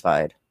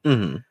satisfied.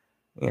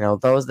 Mm-hmm.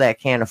 Those that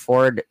can't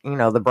afford,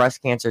 the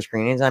breast cancer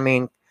screenings. I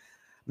mean,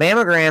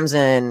 mammograms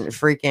and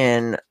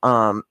freaking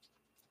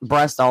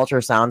breast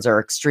ultrasounds are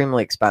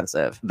extremely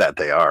expensive. That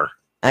they are.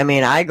 I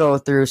mean, I go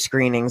through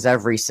screenings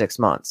every 6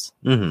 months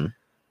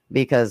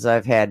because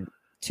I've had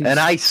two. And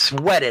I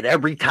sweat it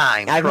every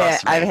time.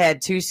 I've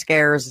had 2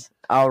 scares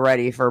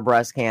already for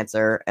breast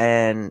cancer.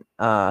 And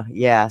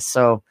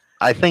so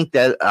I think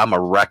that I'm a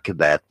wreck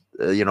that,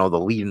 the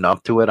leading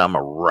up to it, I'm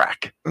a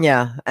wreck.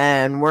 Yeah.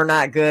 And we're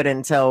not good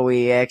until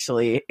we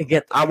actually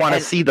get. I want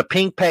to see the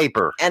pink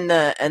paper. And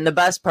the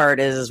best part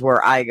is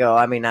where I go.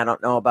 I mean, I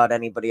don't know about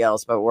anybody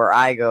else, but where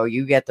I go,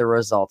 you get the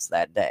results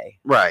that day.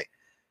 Right.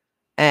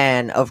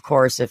 And of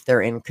course, if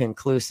they're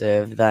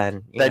inconclusive,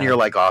 then you're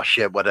like, oh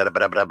shit, whatever.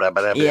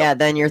 Yeah,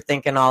 then you're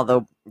thinking all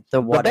the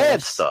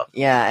bad stuff.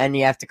 Yeah, and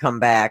you have to come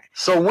back.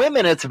 So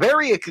women, it's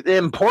very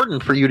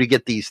important for you to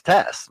get these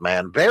tests,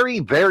 man. Very,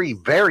 very,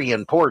 very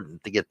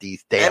important to get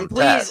these damn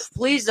tests.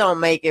 Please don't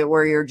make it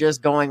where you're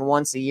just going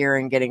once a year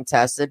and getting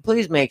tested.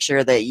 Please make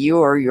sure that you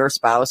or your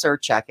spouse are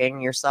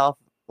checking yourself.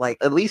 Like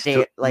at least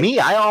me,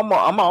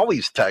 I'm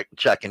always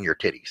checking your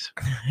titties.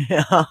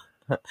 Yeah.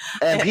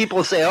 And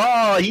people say,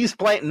 "Oh, he's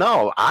playing."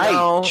 No,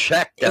 I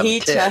check them.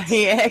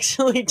 He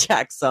actually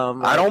checks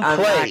them. I don't play.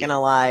 I'm not gonna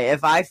lie.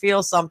 If I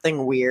feel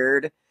something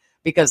weird,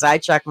 because I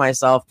check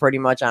myself pretty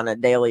much on a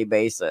daily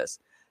basis,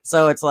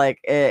 so it's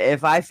like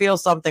if I feel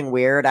something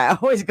weird, I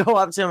always go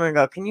up to him and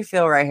go, "Can you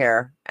feel right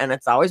here?" And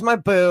it's always my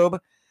boob,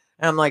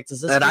 and I'm like,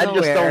 "Does this?" And I just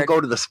weird? Don't go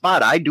to the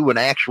spot. I do an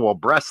actual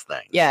breast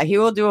thing. Yeah, he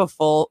will do a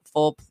full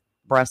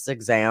breast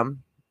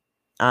exam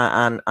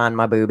on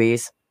my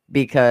boobies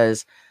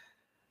because.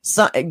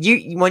 So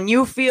when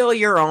you feel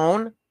your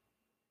own,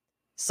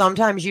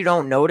 sometimes you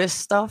don't notice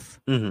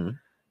stuff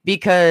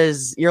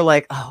because you're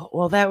like, oh,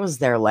 well, that was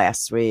there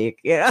last week,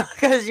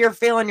 because you're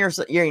feeling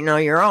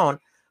your own.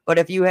 But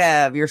if you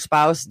have your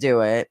spouse do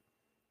it,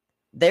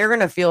 they're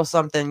gonna feel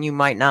something you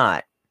might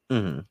not.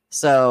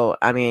 So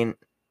I mean,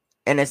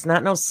 and it's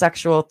not no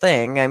sexual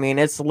thing. I mean,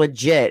 it's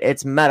legit.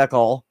 It's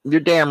medical. You're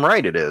damn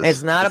right it is.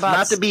 It's not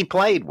to be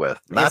played with.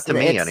 Not to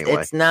me, anyway.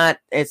 It's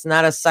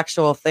not a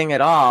sexual thing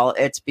at all.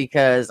 It's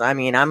because, I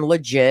mean, I'm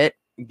legit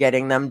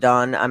getting them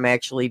done. I'm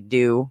actually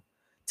due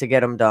to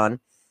get them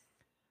done.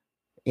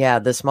 Yeah,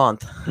 this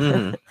month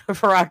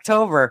for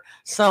October.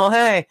 So,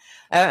 hey,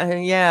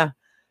 yeah.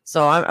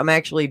 So I'm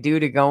actually due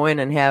to go in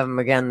and have them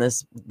again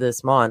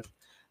this month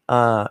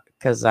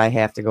because I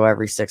have to go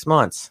every 6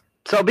 months.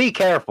 So be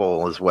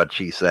careful is what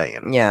she's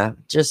saying. Yeah,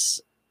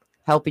 just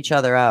help each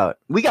other out.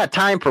 We got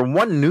time for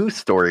one news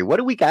story. What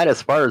do we got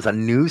as far as a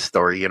news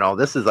story?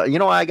 This is,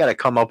 I got to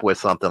come up with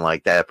something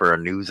like that for a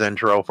news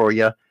intro for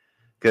you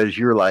because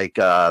you're like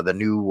the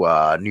new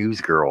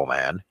news girl,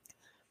 man.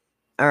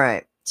 All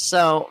right.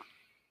 So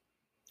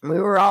we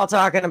were all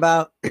talking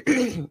about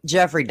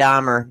Jeffrey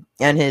Dahmer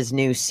and his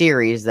new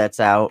series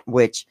that's out,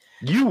 which...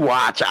 You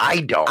watch,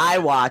 I don't. I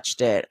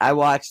watched it. I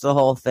watched the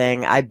whole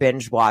thing. I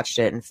binge watched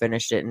it and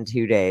finished it in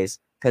 2 days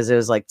because it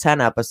was like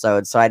 10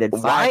 episodes. So I did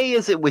 5. Why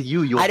is it with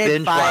you? You'll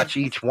binge watch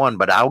each one,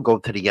 but I'll go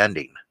to the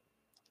ending.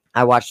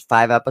 I watched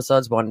 5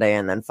 episodes one day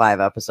and then 5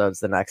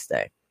 episodes the next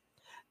day.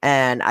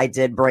 And I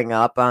did bring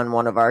up on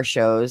one of our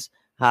shows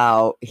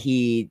how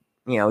he,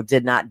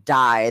 did not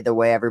die the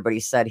way everybody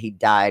said he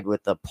died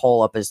with the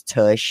pole up his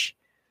tush.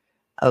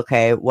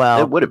 Okay, well.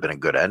 It would have been a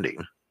good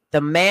ending. The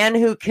man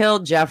who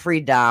killed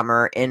Jeffrey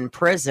Dahmer in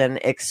prison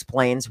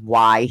explains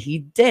why he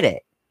did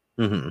it.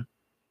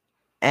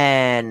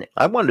 And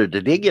I wonder,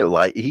 did he get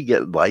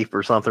life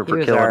or something for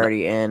killing? He was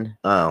already in.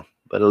 Oh,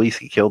 but at least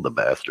he killed the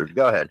bastard.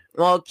 Go ahead.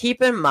 Well,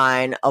 keep in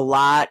mind, a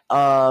lot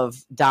of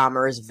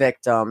Dahmer's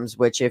victims,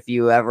 which if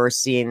you ever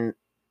seen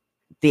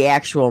the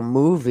actual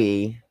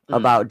movie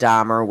about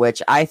Dahmer,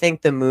 which I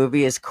think the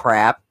movie is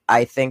crap.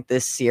 I think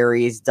this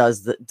series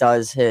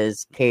does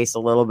his case a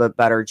little bit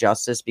better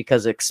justice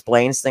because it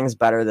explains things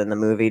better than the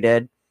movie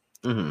did.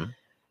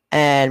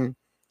 And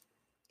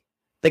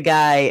the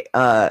guy,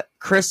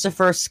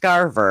 Christopher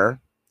Scarver,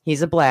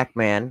 he's a black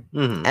man,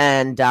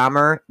 and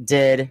Dahmer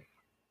did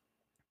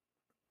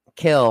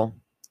kill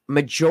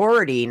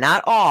majority,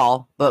 not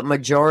all, but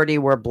majority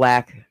were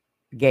black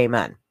gay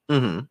men.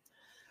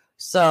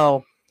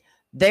 So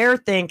they're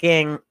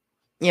thinking,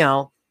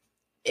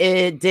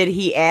 did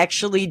he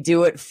actually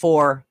do it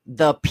for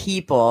the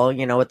people,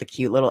 you know, with the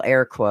cute little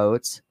air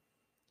quotes,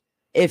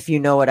 if you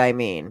know what I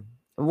mean?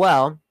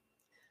 Well,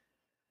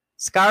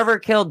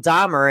 Scarver killed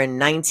Dahmer in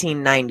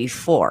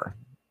 1994.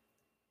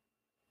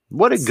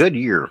 What a good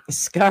year.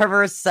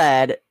 Scarver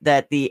said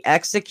that the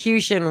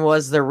execution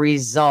was the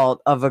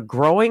result of a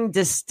growing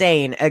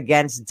disdain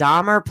against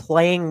Dahmer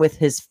playing with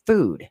his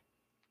food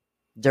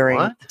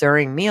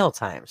during meal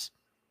times.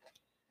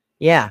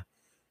 Yeah.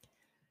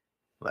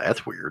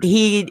 That's weird.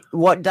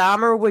 What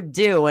Dahmer would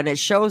do, and it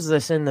shows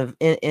this in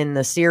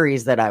the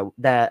series that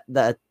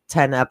the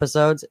 10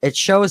 episodes, it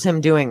shows him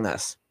doing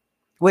this,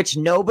 which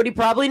nobody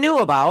probably knew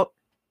about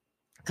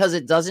because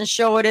it doesn't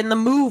show it in the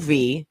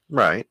movie.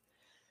 Right.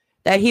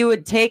 That he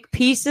would take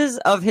pieces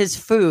of his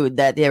food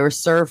that they were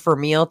served for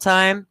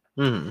mealtime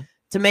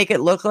to make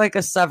it look like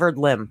a severed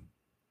limb.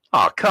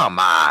 Oh, come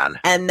on.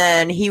 And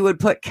then he would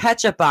put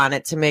ketchup on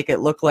it to make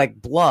it look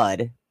like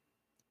blood.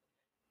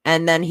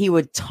 And then he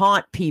would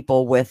taunt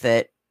people with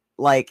it.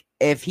 Like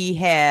if they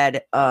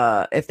had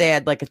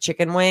like a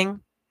chicken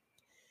wing,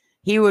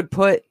 he would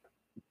put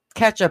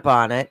ketchup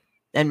on it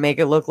and make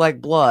it look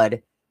like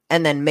blood.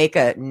 And then make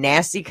a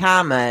nasty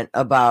comment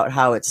about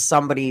how it's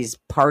somebody's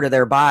part of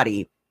their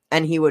body.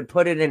 And he would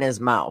put it in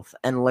his mouth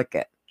and lick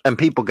it. And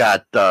people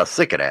got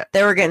sick of that.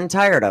 They were getting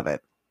tired of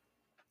it.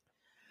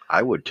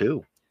 I would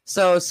too.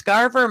 So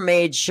Scarver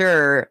made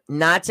sure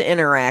not to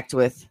interact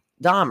with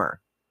Dahmer.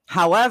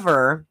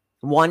 However,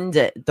 one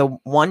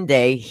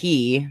day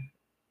he,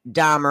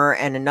 Dahmer,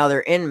 and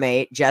another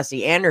inmate,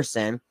 Jesse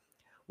Anderson,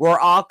 were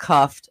all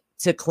uncuffed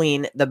to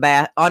clean the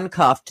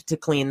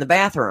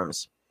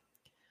bathrooms.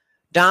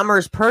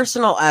 Dahmer's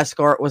personal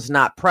escort was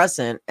not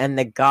present, and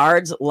the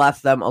guards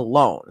left them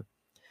alone.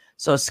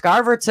 So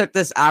Scarver took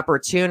this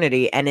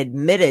opportunity and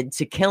admitted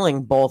to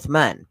killing both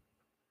men.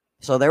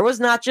 So there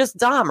was not just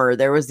Dahmer,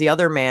 there was the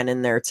other man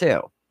in there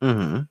too.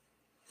 Mm-hmm.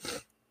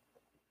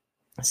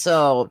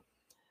 So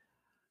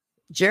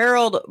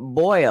Gerald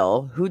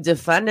Boyle, who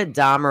defended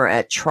Dahmer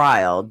at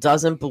trial,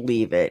 doesn't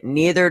believe it.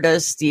 Neither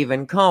does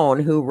Stephen Cohn,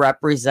 who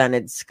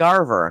represented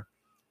Scarver.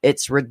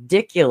 It's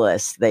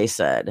ridiculous, they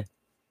said.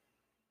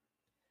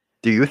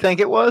 Do you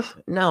think it was?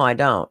 No, I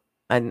don't.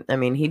 I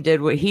mean, he did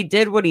what he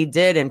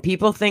did, and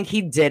people think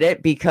he did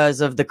it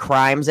because of the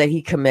crimes that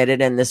he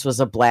committed, and this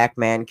was a black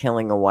man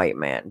killing a white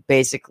man.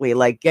 Basically,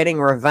 like getting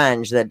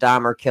revenge that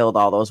Dahmer killed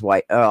all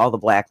the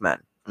black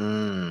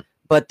men.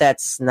 But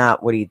that's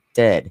not what he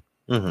did.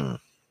 Mm-hmm.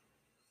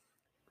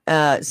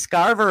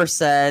 Scarver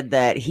said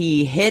that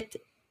he had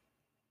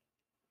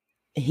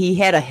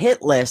a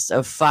hit list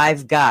of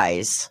 5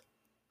 guys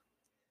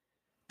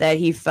that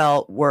he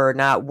felt were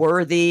not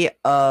worthy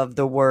of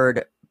the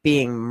word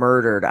being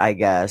murdered, I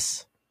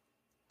guess,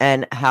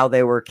 and how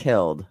they were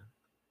killed.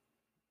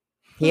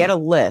 He had a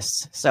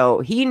list,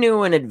 so he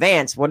knew in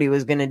advance what he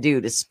was going to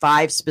do to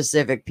 5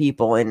 specific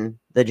people in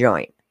the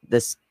joint.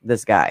 This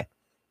guy.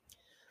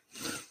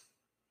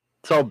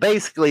 So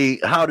basically,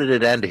 how did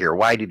it end here?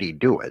 Why did he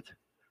do it?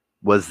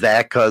 Was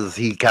that because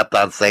he kept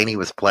on saying he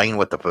was playing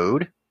with the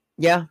food?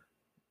 Yeah.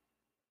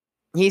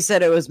 He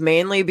said it was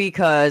mainly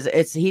because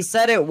he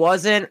said it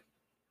wasn't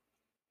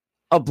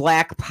a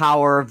black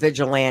power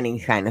vigilante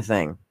kind of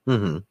thing.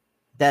 Mm-hmm.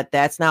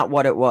 That's not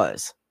what it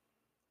was.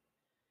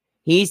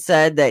 He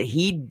said that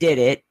he did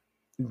it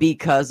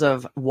because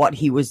of what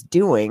he was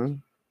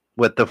doing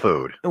with the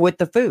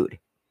food.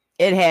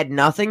 It had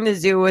nothing to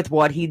do with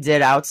what he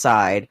did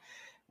outside.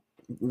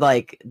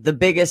 Like the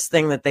biggest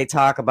thing that they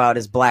talk about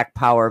is black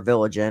power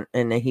vigilant,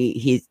 and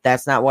he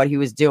that's not what he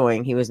was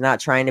doing. He was not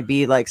trying to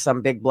be like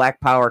some big black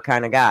power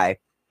kind of guy.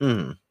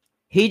 Mm.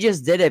 He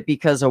just did it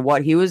because of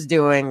what he was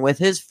doing with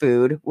his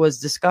food was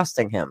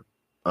disgusting him.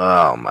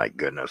 Oh my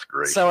goodness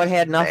gracious. So it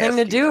had nothing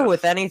to do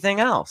with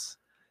anything else.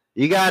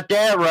 You got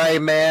that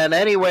right, man.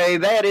 Anyway,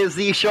 that is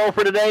the show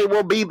for today.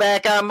 We'll be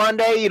back on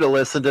Monday to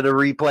listen to the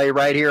replay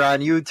right here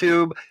on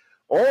YouTube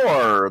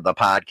or the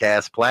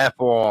podcast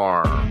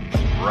platform.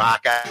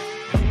 Rock out.